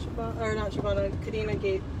 Or not Chibana, Kadena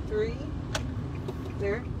Gate 3.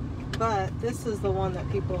 There. But this is the one that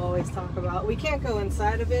people always talk about. We can't go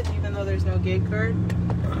inside of it, even though there's no gate card.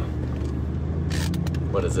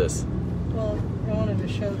 What is this? Well, I wanted to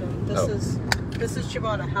show them. This is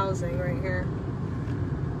Chibana Housing right here.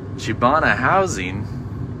 Chibana Housing?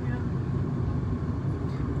 Yeah.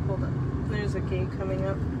 Hold on. There's a gate coming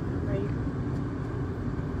up. Right.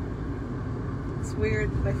 It's weird.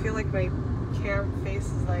 I feel like my face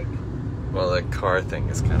is like. Well, the car thing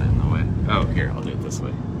is kind of in the way. Oh, here, I'll do it this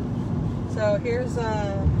way. So here's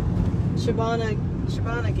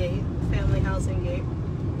Chibana Gate, Family Housing Gate,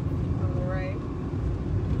 on the right.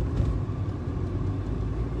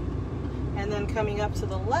 And then coming up to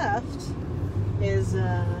the left is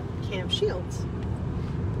Camp Shields.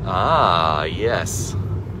 Ah, yes.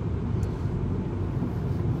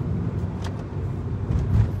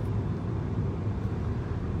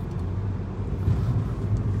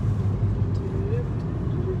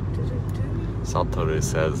 Saltoru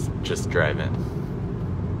says, just drive in.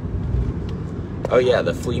 Oh yeah,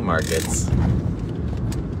 the flea markets.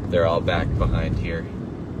 They're all back behind here.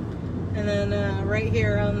 And then right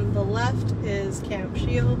here on the left is Camp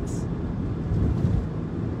Shields.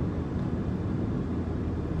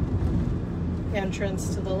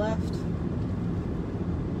 Entrance to the left.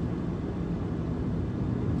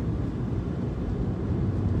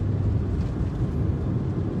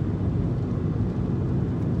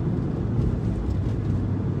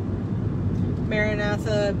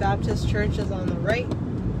 Maranatha Baptist Church is on the right.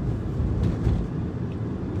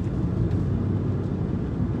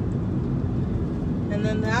 And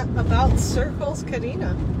then that about circles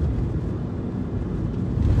Kadena.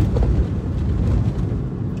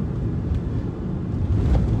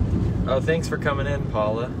 Oh, thanks for coming in,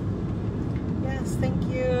 Paula. Yes, thank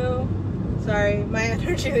you. Sorry, my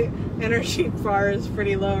energy bar is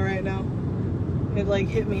pretty low right now. It like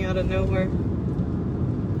hit me out of nowhere.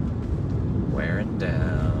 Wearing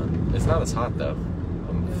down. It's not as hot though.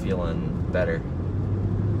 I'm feeling better.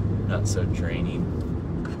 Not so draining.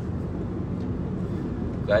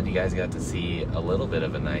 Glad you guys got to see a little bit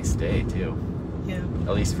of a nice day too. Yeah.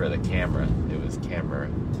 At least for the camera. It was camera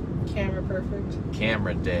Perfect.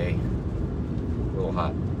 Camera day. A little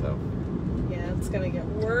hot though. Yeah, it's gonna get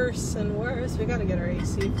worse and worse. We gotta get our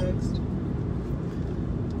AC fixed.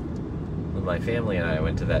 Well, my family and I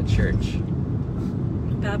went to that church.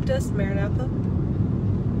 Baptist, Maranatha.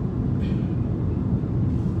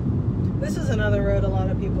 This is another road a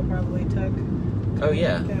lot of people probably took. Oh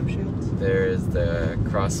yeah. Camp Shields. There's the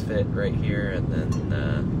CrossFit right here, and then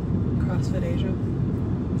CrossFit Asia.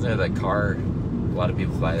 isn't there the car? A lot of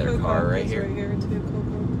people buy their car right here. Right here too, Coco,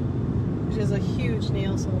 which is a huge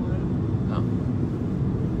nail salon.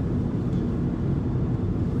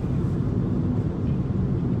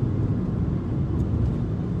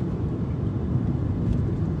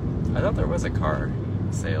 Oh. I thought there was a car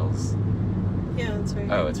sales. Yeah, it's right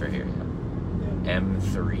here. Oh, it's right here. Yeah.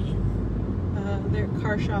 M3. Their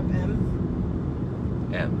car shop M.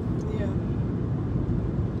 Yeah.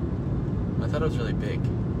 I thought it was really big.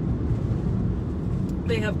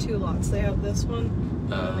 They have two lots. They have this one,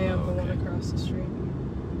 and then they have the one across the street.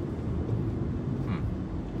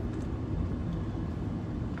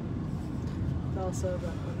 Also that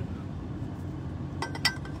one.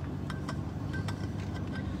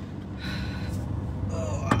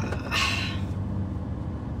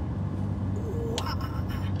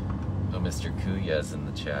 Oh, Mr. Kuya's in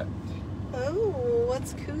the chat. Oh,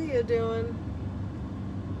 what's Kuya doing?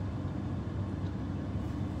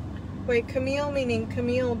 Wait, Camille meaning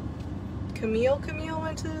Camille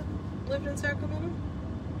lived in Sacramento?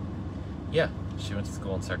 Yeah, she went to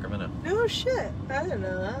school in Sacramento. No shit, I didn't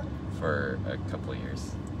know that. For a couple of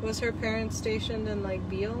years. Was her parents stationed in like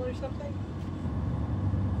Beale or something?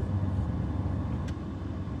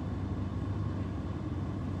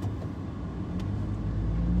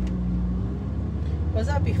 Was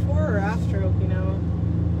that before or after Okinawa?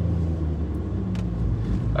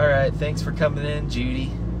 Alright, thanks for coming in,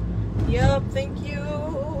 Judy. Yup, thank you.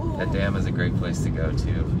 That dam is a great place to go to if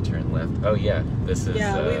you turn left. Oh yeah, this is...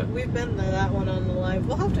 Yeah, we've been to that one on the live.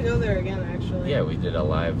 We'll have to go there again, actually. Yeah, we did a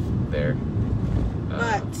live there.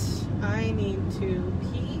 But I need to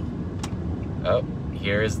pee. Oh,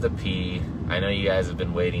 here's the pee. I know you guys have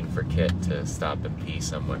been waiting for Kit to stop and pee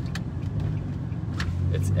somewhere.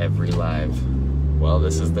 It's every live. Well,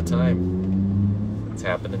 this is the time. It's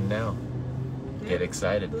happening now. Get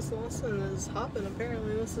excited. This lesson is hopping,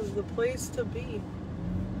 apparently. This is the place to be.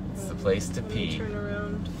 It's the place to pee. Turn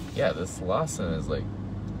around. Yeah, this Lawson is like...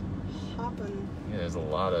 Hopping. Yeah, there's a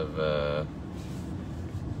lot of...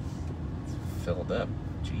 it's filled up.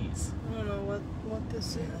 Jeez. I don't know what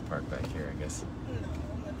this is. Park back here, I guess. No,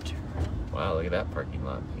 I'm gonna turn around. Wow, look at that parking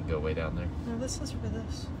lot. You can go way down there. No, this is for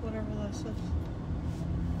this. Whatever this is.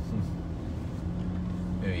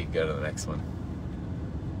 Maybe you can go to the next one.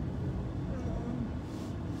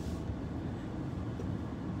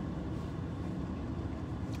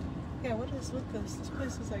 Yeah, what is with this? This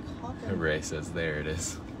place is like hopping. Ray says, there it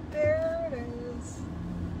is. There it is.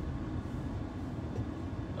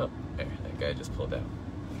 Oh, there. That guy just pulled out.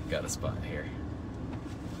 Got a spot here.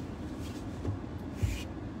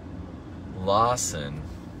 Lawson.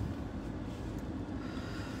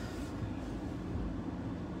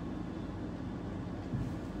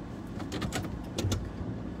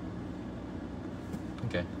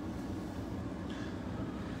 Okay.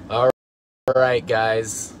 All right,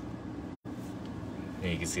 guys.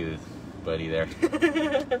 You can see the buddy there.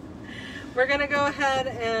 We're gonna go ahead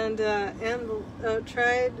and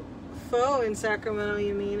tried pho in Sacramento.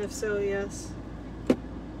 You mean? If so, yes.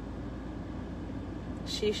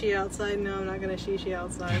 Shishi outside? No, I'm not gonna shishi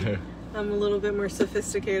outside. I'm a little bit more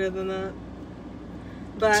sophisticated than that.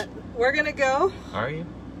 But we're gonna go. Are you?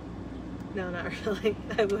 No, not really.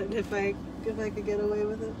 I would if I could get away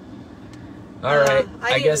with it. All right.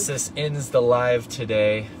 I guess this ends the live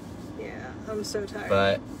today. Yeah, I'm so tired.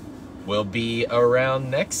 But we'll be around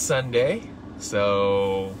next Sunday,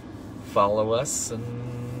 so follow us and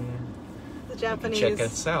the Japanese. check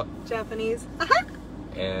us out. Japanese.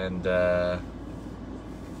 And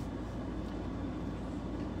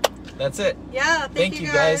that's it. Yeah, thank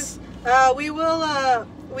you guys. We will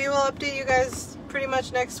update you guys pretty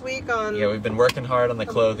much next week on. Yeah, we've been working hard on the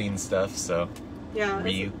clothing stuff, so. Yeah,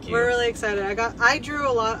 Ryukyu. we're really excited. I drew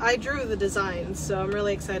a lot. I drew the designs, so I'm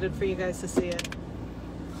really excited for you guys to see it.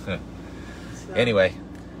 So. Anyway,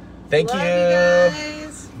 thank Love you.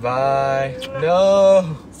 guys. Bye.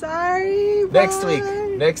 No. Sorry. Next bye.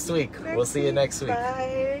 week. Next week. We'll see you next week.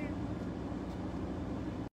 Bye.